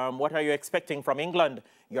 Yes. What are you expecting from England?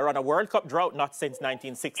 You're on a World Cup drought, not since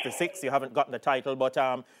 1966. You haven't gotten the title, but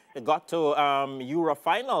you got to Euro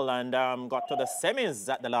final and got to the semis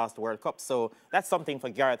at the last World Cup. So that's something for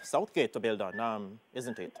Gareth Southgate to build on,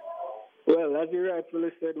 isn't it? Well, as you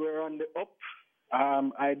rightfully said, we're on the up.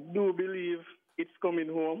 I do believe it's coming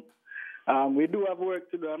home. We do have work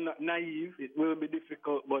to do. I'm not naive. It will be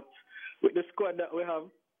difficult, but with the squad that we have,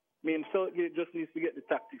 I mean, Southgate just needs to get the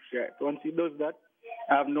tactics right. Once he does that,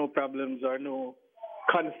 I have no problems or no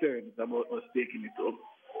concerns about us taking it home.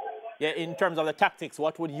 Yeah, in terms of the tactics,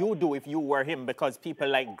 what would you do if you were him? Because people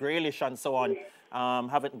like Grealish and so on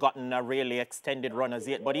haven't gotten a really extended run as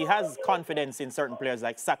yet. But he has confidence in certain players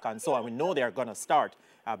like Saka and so on. We know they're going to start.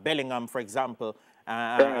 Bellingham, for example,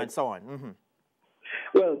 and so on. Mm-hmm.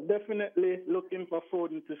 Well, definitely looking for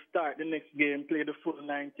Foden to start the next game, play the full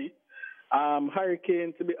 90. Harry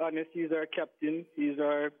Kane, to be honest, he's our captain. He's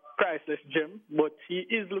our priceless gem, but he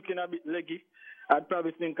is looking a bit leggy. I'd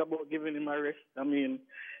probably think about giving him a rest. I mean,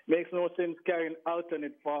 makes no sense carrying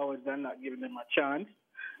alternate forwards and not giving him a chance.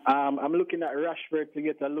 I'm looking at Rashford to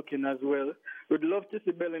get a look in as well. Would love to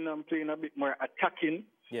see Bellingham playing a bit more attacking.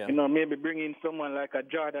 You know, maybe bring in someone like a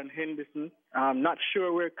Jordan Henderson. I'm not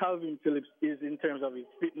sure where Calvin Phillips is in terms of his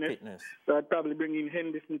fitness. So I'd probably bring in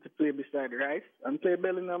Henderson to play beside Rice and play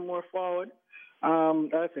Bellingham more forward.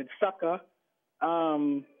 Like I said, Saka,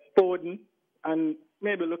 Foden, and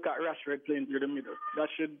maybe look at Rashford playing through the middle. That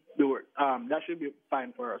should do it. That should be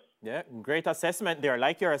fine for us. Yeah, great assessment there.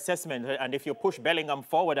 Like your assessment. And if you push Bellingham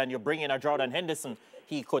forward and you bring in a Jordan Henderson,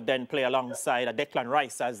 he could then play alongside a Declan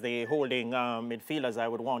Rice as the holding midfielders, I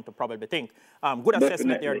would want to probably think. Good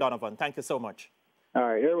assessment there, Donovan. Thank you so much. All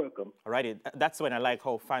right, you're welcome. All righty. That's when I like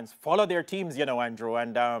how fans follow their teams, you know, Andrew,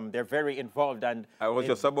 and they're very involved. And I was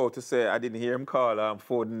just about to say, I didn't hear him call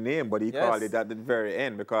Foden's name, but he called it at the very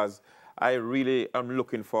end because I really am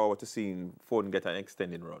looking forward to seeing Foden get an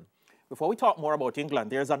extended run. Before we talk more about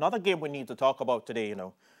England, there's another game we need to talk about today, you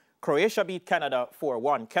know. Croatia beat Canada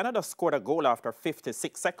 4-1. Canada scored a goal after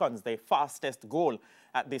 56 seconds, the fastest goal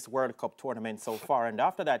at this World Cup tournament so far. And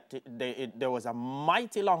after that, there was a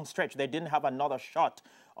mighty long stretch. They didn't have another shot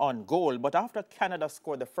on goal. But after Canada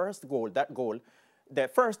scored the first goal, the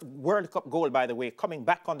first World Cup goal, by the way, coming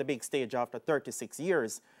back on the big stage after 36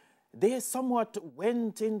 years, they somewhat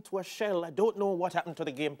went into a shell. I don't know what happened to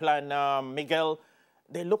the game plan, Miguel.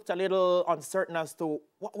 They looked a little uncertain as to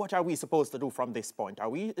what are we supposed to do from this point? Are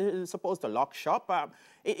we supposed to lock shop?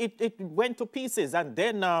 It went to pieces, and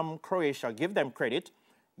then Croatia, give them credit.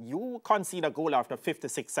 You concede a goal after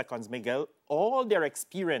 56 seconds, Miguel. All their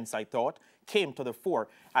experience, I thought, came to the fore.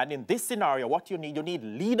 And in this scenario, what you need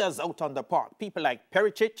leaders out on the park. People like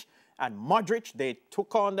Perisic and Modric, they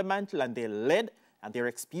took on the mantle and they led, and their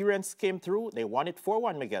experience came through. They won it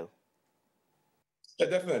 4-1, Miguel. Yeah,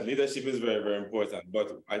 definitely. Leadership is very, very important.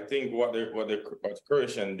 But I think what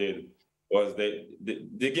Croatian did was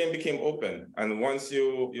the game became open. And once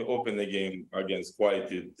you open the game against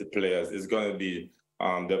quality players, it's going to be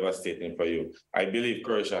devastating for you. I believe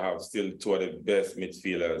Croatia have still two of the best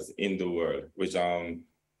midfielders in the world, which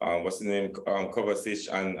what's the name?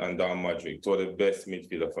 Kovacic and Modric, two of the best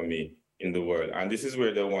midfielders for me in the world. And this is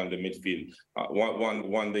where they won the midfield,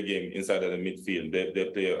 won the game inside of the midfield. They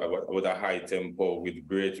play with a high tempo, with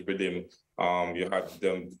great rhythm. You have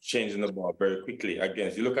them changing the ball very quickly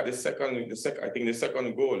against. You look at the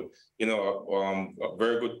second goal, you know, a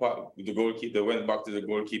very good part. The goalkeeper went back to the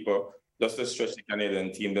goalkeeper, just to stretch the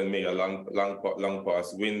Canadian team, then made a long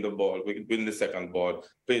pass, win the ball, win the second ball,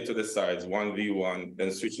 play to the sides, 1v1,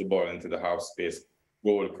 then switch the ball into the half space.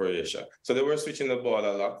 Goal Croatia. So they were switching the ball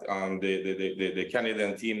a lot. The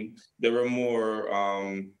Canadian team, they were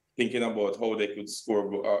more thinking about how they could score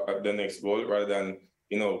the next goal rather than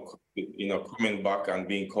coming back and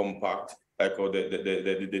being compact like how they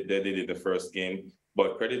did in the first game.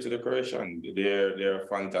 But credit to the Croatian, they're a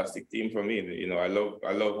fantastic team for me. You know, I love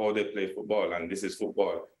how they play football, and this is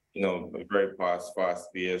football. You know, very fast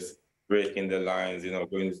pace, breaking the lines. You know,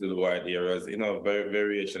 going into the wide areas. You know,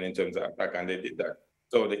 variation in terms of attack, and they did that.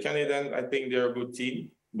 So the Canadians, I think they're a good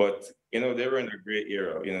team, but, you know, they were in a great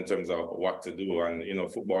era, you know, in terms of what to do. And, you know,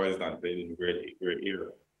 football is not played in a great era.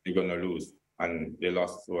 They're going to lose. And they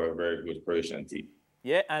lost to a very good Croatian team.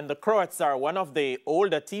 Yeah, and the Croats are one of the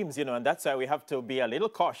older teams, you know, and that's why we have to be a little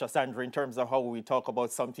cautious, Andrew, in terms of how we talk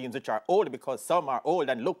about some teams which are old, because some are old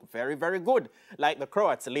and look very, very good, like the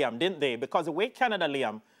Croats, Liam, didn't they? Because the way Canada,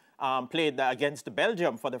 Liam, played against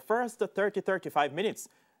Belgium for the first 30-35 minutes,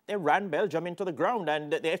 they ran Belgium into the ground,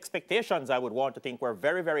 and the expectations, I would want to think, were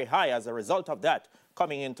very, very high as a result of that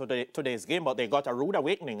coming into today's game, but they got a rude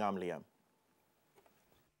awakening, Liam.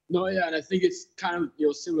 No, yeah, and I think it's kind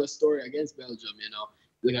of, similar story against Belgium,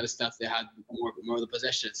 Looking at the stats, they had more of the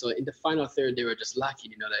possession. So in the final third, they were just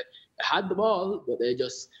lacking, they had the ball, but they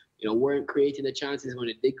just, weren't creating the chances. When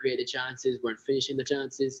they did create the chances, weren't finishing the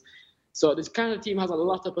chances. So this kind of team has a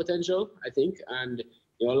lot of potential, I think, and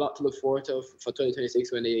a lot to look forward to for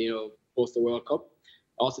 2026 when they, host the World Cup.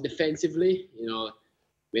 Also defensively,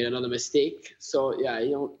 made another mistake. So yeah,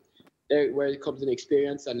 where it comes to the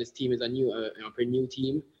experience, and this team is a pretty new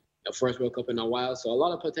team, first World Cup in a while. So a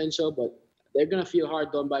lot of potential, but they're gonna feel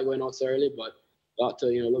hard done by going out so early. But a lot to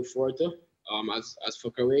look forward to. As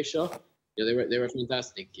for Croatia, they were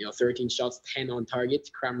fantastic. 13 shots, 10 on target.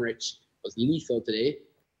 Kramaric was lethal today.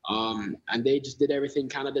 And they just did everything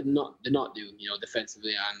Canada did not do,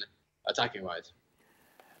 defensively and attacking wise.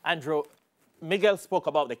 Andrew, Miguel spoke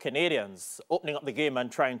about the Canadians opening up the game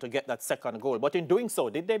and trying to get that second goal. But in doing so,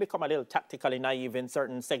 did they become a little tactically naive in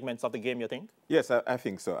certain segments of the game, you think? Yes, I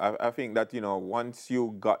think so. I think that, once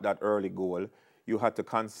you got that early goal, you had to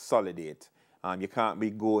consolidate. You can't be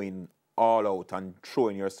going all out and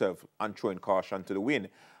throwing yourself and throwing caution to the wind.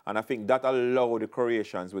 And I think that allowed the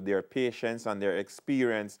Croatians, with their patience and their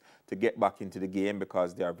experience, to get back into the game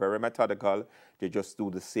because they are very methodical. They just do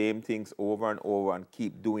the same things over and over and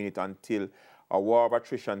keep doing it until a war of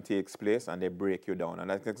attrition takes place and they break you down. And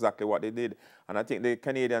that's exactly what they did. And I think the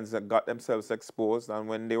Canadians got themselves exposed, and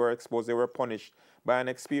when they were exposed, they were punished by an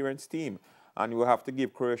experienced team. And you have to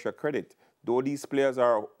give Croatia credit. Though these players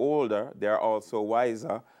are older, they are also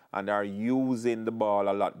wiser and are using the ball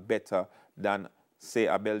a lot better than, say,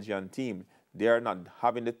 a Belgian team. They are not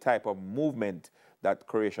having the type of movement that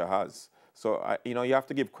Croatia has. So, you know, you have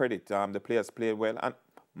to give credit. The players played well. And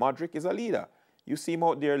Modric is a leader. You see him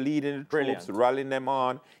out there leading the troops, rallying them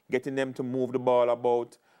on, getting them to move the ball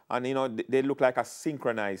about. And, you know, they look like a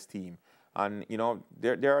synchronized team. And, you know,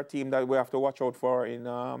 they're a team that we have to watch out for in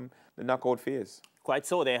the knockout phase. Quite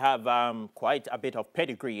so. They have quite a bit of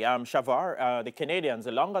pedigree. Shavar, the Canadians,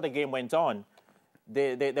 the longer the game went on,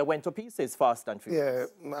 they went to pieces fast and furious.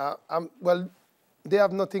 Yeah, well, they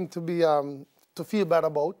have nothing to be to feel bad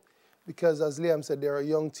about because, as Liam said, they're a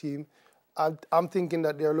young team. I'm thinking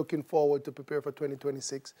that they're looking forward to prepare for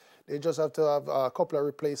 2026. They just have to have a couple of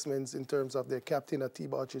replacements in terms of their captain,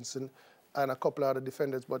 Atiba Hutchinson, and a couple of other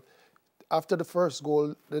defenders. But after the first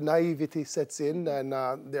goal, the naivety sets in, and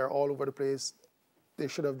they're all over the place. They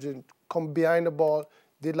should have just come behind the ball,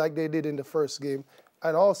 did like they did in the first game.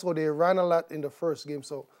 And also, they ran a lot in the first game,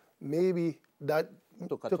 so maybe that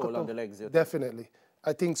took a toll on the legs. Definitely.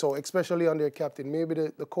 I think so, especially on their captain. Maybe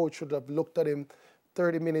the coach should have looked at him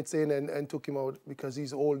 30 minutes in and took him out because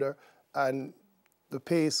he's older and the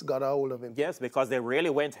pace got a hold of him. Yes, because they really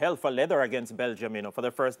went hell for leather against Belgium, you know, for the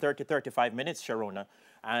first 30, 35 minutes, Sharona.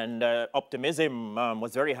 And optimism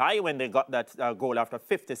was very high when they got that goal after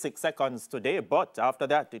 56 seconds today. But after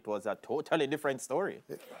that, it was a totally different story.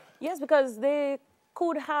 Yes, because they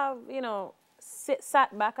could have, you know,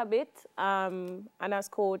 sat back a bit. And as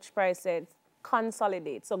Coach Price said,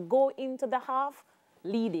 consolidate. So go into the half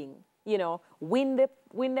leading. You know, win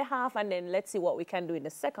the half, and then let's see what we can do in the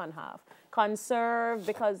second half. Conserve,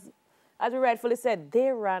 because as we rightfully said, they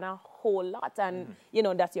ran a whole lot. And, you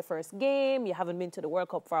know, that's your first game. You haven't been to the World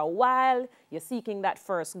Cup for a while. You're seeking that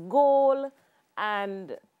first goal.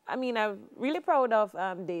 And, I mean, I'm really proud of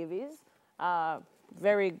Davies.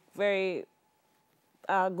 Very, very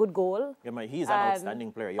good goal. Yeah, he's an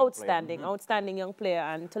outstanding player. Outstanding young player,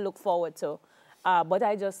 and to look forward to. But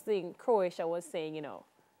I just think Croatia was saying, you know,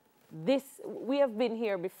 we have been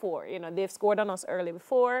here before, you know, they've scored on us early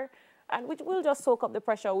before, and we'll just soak up the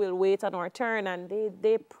pressure, we'll wait on our turn, and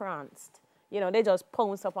they pranced. You know, they just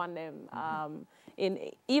pounced upon them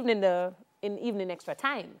in evening extra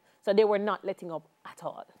time. So they were not letting up at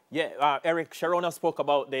all. Yeah, Eric, Sharona spoke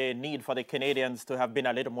about the need for the Canadians to have been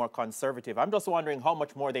a little more conservative. I'm just wondering how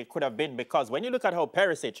much more they could have been, because when you look at how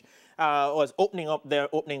Perisic was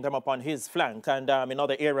opening them up on his flank and in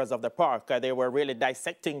other areas of the park, they were really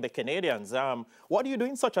dissecting the Canadians. What do you do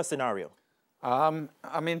in such a scenario?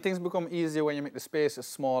 I mean, things become easier when you make the spaces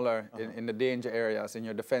smaller in the danger areas, in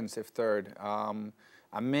your defensive third.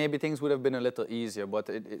 And maybe things would have been a little easier, but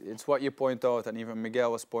it's what you point out, and even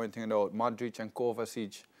Miguel was pointing it out. Modric and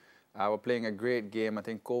Kovacic were playing a great game. I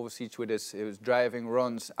think Kovacic with his driving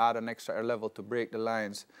runs add an extra level to break the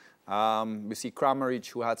lines. We see Kramaric,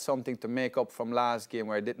 who had something to make up from last game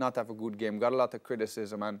where he did not have a good game, got a lot of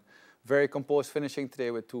criticism, and very composed finishing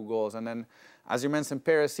today with 2 goals. And then, as you mentioned,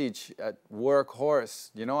 Perisic, workhorse,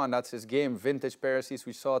 you know, and that's his game. Vintage Perisic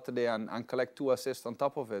we saw today, and collect 2 assists on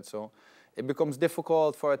top of it. So it becomes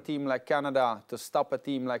difficult for a team like Canada to stop a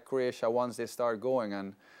team like Croatia once they start going.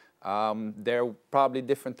 And there are probably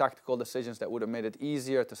different tactical decisions that would have made it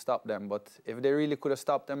easier to stop them. But if they really could have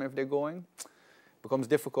stopped them if they're going, it becomes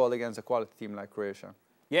difficult against a quality team like Croatia.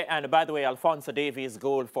 Yeah, and by the way, Alphonso Davies'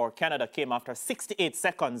 goal for Canada came after 68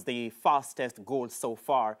 seconds, the fastest goal so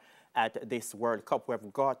far at this World Cup.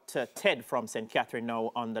 We've got Ted from St. Catherine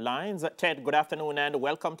now on the lines. Ted, good afternoon and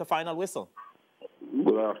welcome to Final Whistle.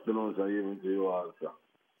 Good afternoon, sir. Even to you all, sir.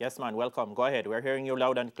 Yes, man. Welcome. Go ahead. We're hearing you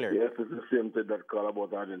loud and clear. Yes, it's the same thing that call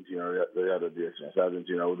about Argentina the other day. So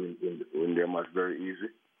Argentina would win their match very easy.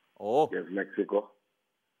 Oh. Against Mexico.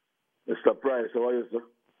 Mr. Price, how are you, sir?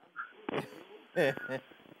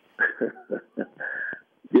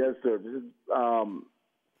 Yes, sir. This is,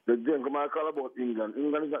 the gentleman call about England.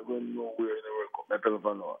 England is not going nowhere in the World Cup. I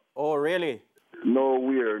tell you now. Oh, really?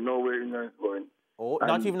 Nowhere England is going. Oh,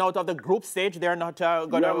 not even out of the group stage, they're not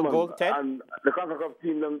going to go, Ted? And the CONCACAF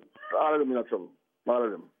team, all of them in trouble. All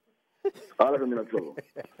of them. All of them in trouble.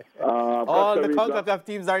 All the CONCACAF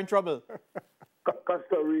teams are in trouble.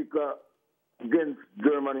 Costa Rica against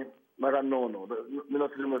Germany, not a no-no. Me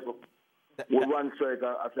not see them with one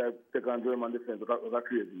striker after I take on German defense. That's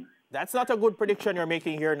crazy. That's not a good prediction you're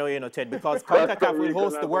making here, no, you know, Ted, because CONCACAF will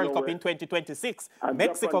host the World Cup in 2026. And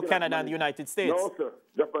Mexico, Japan Canada, and the United States. No, sir.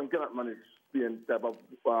 Japan cannot manage Spain type of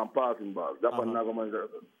passing ball. Japan not going to manage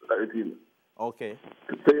that team. Okay.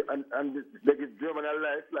 So, and they give Germany a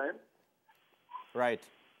lifeline. Right.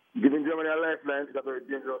 Giving Germany a lifeline is very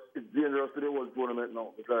dangerous. It's dangerous to the whole tournament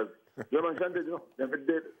now because Germany can't, you know, they're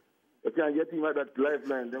dead. They can't get a team like that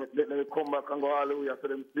lifeline. They come back and go all the way after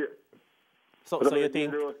them stay. So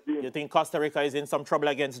you think Costa Rica is in some trouble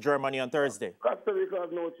against Germany on Thursday? Costa Rica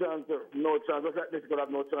has no chance, sir. No chance. Just like Mexico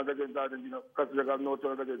have no chance against Argentina. Costa Rica has no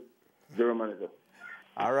chance against Germany, sir.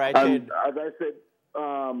 All right, and as I said,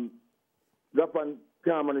 Japan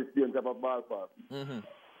can't manage Spain type of ball pass.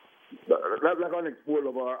 That's like an exposure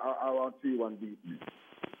of our 3-1 beat.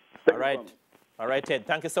 All right. All right, Ted.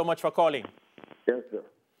 Thank you so much for calling. Yes, sir.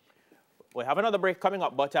 We have another break coming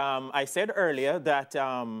up, but I said earlier that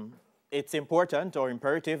it's important or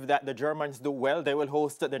imperative that the Germans do well. They will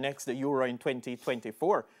host the next Euro in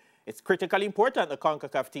 2024. It's critically important the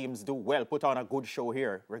CONCACAF teams do well, put on a good show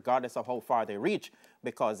here, regardless of how far they reach,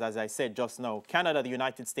 because as I said just now, Canada, the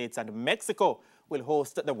United States, and Mexico will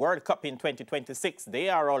host the World Cup in 2026. They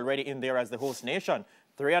are already in there as the host nation.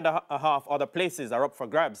 3.5 other places are up for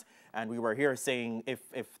grabs. And we were here saying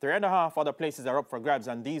if 3.5 other places are up for grabs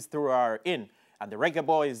and these three are in, and the Reggae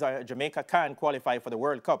Boys, Jamaica can qualify for the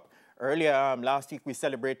World Cup. Earlier last week, we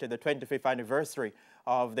celebrated the 25th anniversary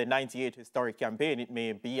of the 98 historic campaign. It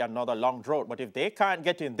may be another long drought, but if they can't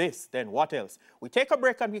get in this, then what else? We take a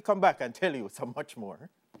break and we come back and tell you so much more.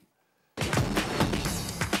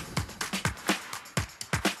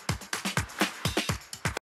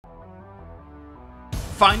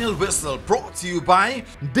 Final Whistle brought to you by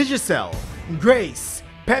Digicel, Grace,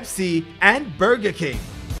 Pepsi, and Burger King.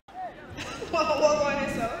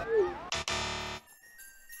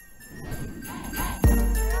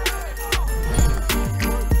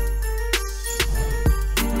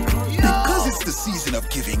 Because it's the season of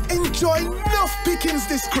giving, enjoy enough pickings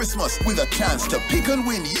this Christmas with a chance to pick and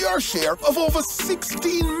win your share of over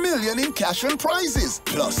 16 million in cash and prizes.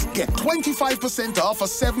 Plus, get 25% off a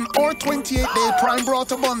 7 or 28-day Prime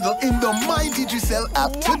Brota bundle in the My Digicel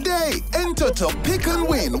app today. Enter to pick and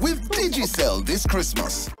win with Digicel this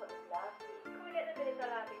Christmas.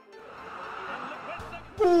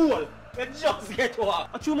 Fool! You just get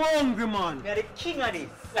what? What you hungry, man? They're the king of this.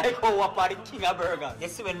 Like how what are the king of burgers? You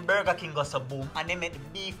see when Burger King goes so boom, and they make the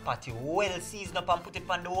beef patty well seasoned up and put it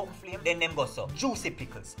on the open flame, then them go so juicy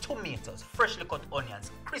pickles, tomatoes, freshly cut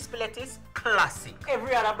onions, crispy lettuce, classic.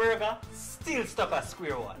 Every other burger still stuck at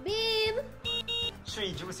square one. Babe!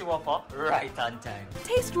 3 juicy Whopper, right on time.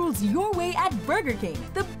 Taste rules your way at Burger King.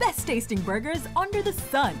 The best tasting burgers under the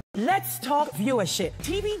sun. Let's talk viewership.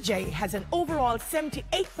 TVJ has an overall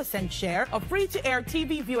 78% share of free-to-air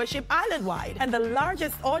TV viewership island-wide and the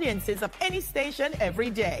largest audiences of any station every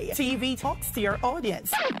day. TV talks to your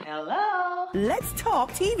audience. Hello? Let's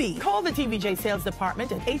talk TV. Call the TVJ sales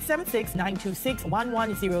department at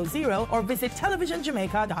 876-926-1100 or visit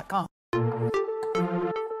televisionjamaica.com.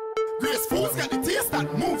 Grace Foods got the taste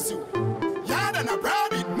that moves you. Yard and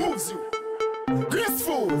abroad, it moves you. Grace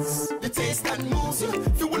Foods, the taste that moves you.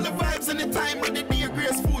 Feel the vibes and the time when the dear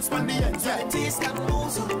Grace Foods from the end. Yeah, the taste that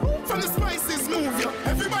moves you. From the spices move you.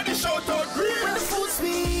 Everybody shout out Grace. When the food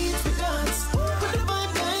sweet, we dance. When the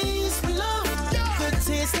vibe nice, we love. The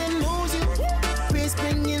taste that moves you. Grace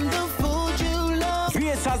bringing the food you love.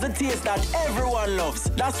 Grace has the taste that everyone loves.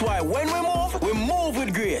 That's why when we move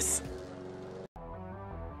with Grace.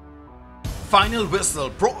 Final Whistle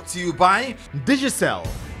brought to you by Digicel,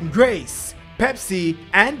 Grace, Pepsi,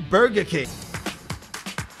 and Burger King.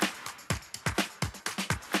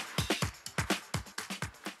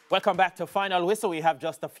 Welcome back to Final Whistle. We have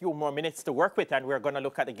just a few more minutes to work with, and we're going to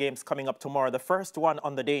look at the games coming up tomorrow. The first one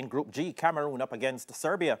on the day in Group G, Cameroon up against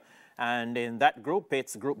Serbia. And in that group,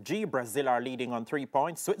 it's Group G. Brazil are leading on 3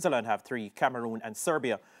 points. Switzerland have 3. Cameroon and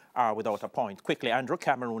Serbia are without a point. Quickly, Andrew,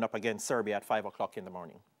 Cameroon up against Serbia at 5 o'clock in the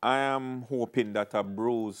morning. I am hoping that a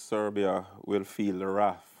bruised Serbia will feel the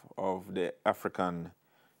wrath of the African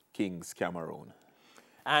Kings Cameroon.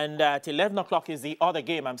 And at 11 o'clock is the other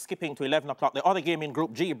game. I'm skipping to 11 o'clock. The other game in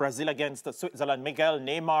Group G, Brazil against Switzerland. Miguel,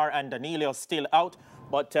 Neymar, and Danilo still out.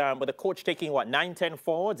 But with the coach taking, 9-10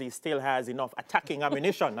 forwards, he still has enough attacking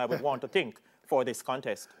ammunition, I would want to think, for this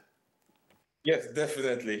contest. Yes,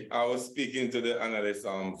 definitely. I was speaking to the analyst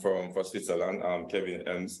for Switzerland, Kevin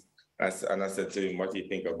Ems, and I said to him, what do you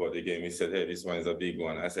think about the game? He said, hey, this one is a big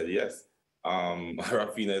one. I said, yes.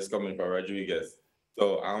 Rafinha is coming for Rodriguez.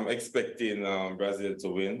 So I'm expecting Brazil to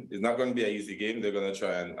win. It's not going to be an easy game. They're going to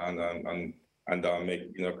try and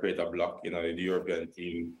make, create a block, the European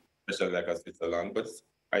team, especially like Switzerland. But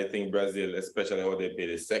I think Brazil, especially how they play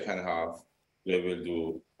the second half, they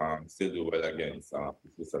will still do well against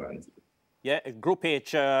Switzerland. Yeah, Group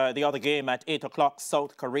H, the other game at 8 o'clock,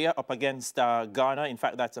 South Korea up against Ghana. In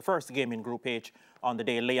fact, that's the first game in Group H on the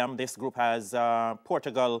day. Liam, this group has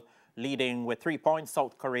Portugal leading with 3 points,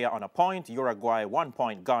 South Korea on a point, Uruguay 1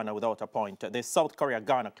 point, Ghana without a point. This South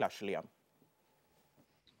Korea-Ghana clash, Liam.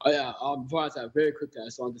 Oh, yeah. Before I start, very quickly, I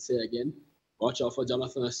just want to say again, watch out for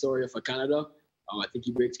Jonathan Osorio for Canada. I think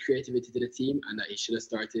he brings creativity to the team, and that he should have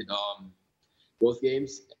started both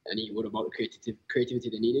games, and he would have brought the creativity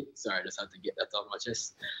they needed. Sorry, I just had to get that off my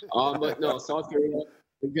chest. But no, South Korea,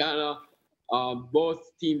 Ghana,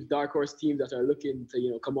 both teams, dark horse teams that are looking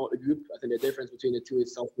to come out the group. I think the difference between the two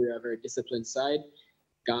is South Korea a very disciplined side,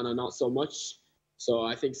 Ghana not so much. So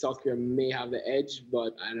I think South Korea may have the edge,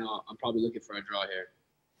 but I'm probably looking for a draw here.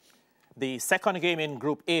 The second game in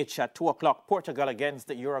Group H at 2 o'clock, Portugal against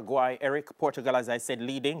Uruguay. Eric, Portugal, as I said,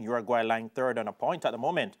 leading. Uruguay lying third on a point at the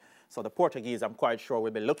moment. So the Portuguese, I'm quite sure,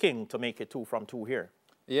 will be looking to make it 2 from 2 here.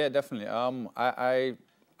 Yeah, definitely. I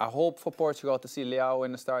hope for Portugal to see Leao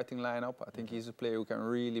in the starting lineup. I think he's a player who can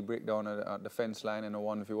really break down a defense line in a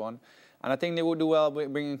 1v1. And I think they would do well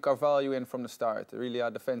bringing Carvalho in from the start. Really,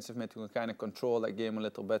 our defensive mid who can kind of control that game a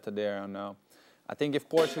little better there. And I think if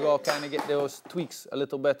Portugal kind of get those tweaks a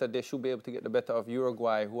little better, they should be able to get the better of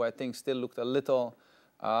Uruguay, who I think still looked a little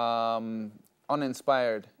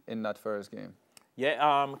uninspired in that first game.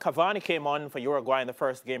 Yeah, Cavani came on for Uruguay in the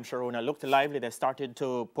first game, Sharona. Looked lively. They started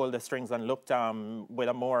to pull the strings and looked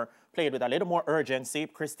played with a little more urgency.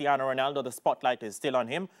 Cristiano Ronaldo, the spotlight is still on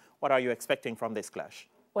him. What are you expecting from this clash?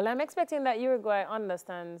 Well, I'm expecting that Uruguay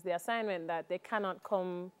understands the assignment, that they cannot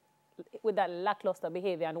come with that lackluster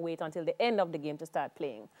behavior and wait until the end of the game to start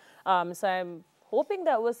playing. So I'm hoping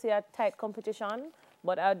that we'll see a tight competition,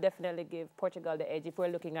 but I'll definitely give Portugal the edge if we're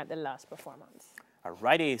looking at the last performance.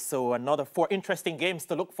 Alrighty, so another 4 interesting games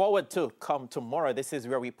to look forward to come tomorrow. This is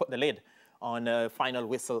where we put the lid on Final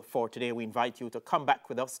Whistle for today. We invite you to come back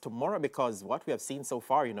with us tomorrow, because what we have seen so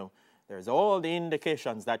far, there's all the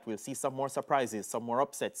indications that we'll see some more surprises, some more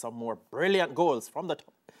upsets, some more brilliant goals from the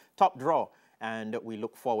top draw. And we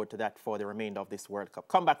look forward to that for the remainder of this World Cup.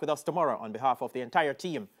 Come back with us tomorrow. On behalf of the entire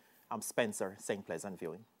team, I'm Spencer, saying pleasant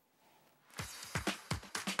viewing.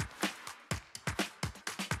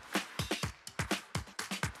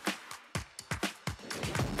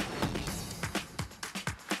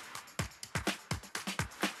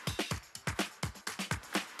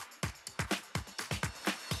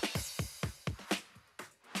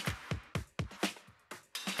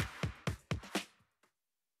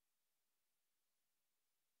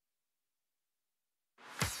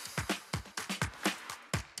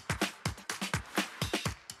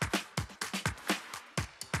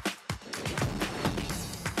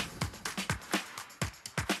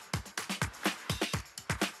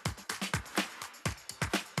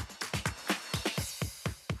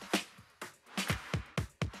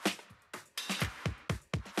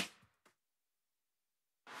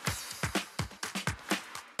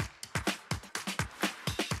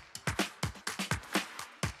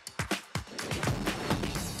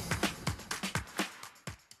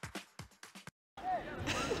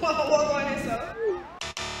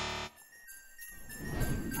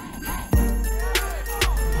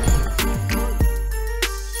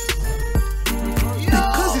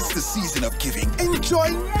 Because it's the season of giving, enjoy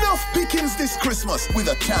enough pickings this Christmas with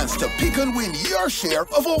a chance to pick and win your share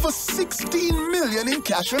of over 16 million in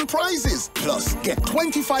cash and prizes. Plus, get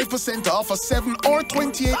 25% off a 7 or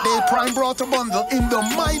 28-day Prime Brota bundle in the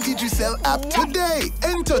My Digicel app today.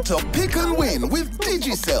 Enter to pick and win with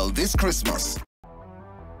Digicel this Christmas.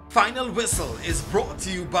 Final Whistle is brought to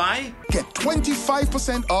you by... Get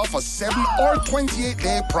 25% off a 7 or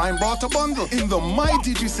 28-day Prime Brota bundle in the My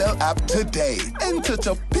Digicel app today. Enter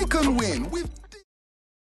to pick and win with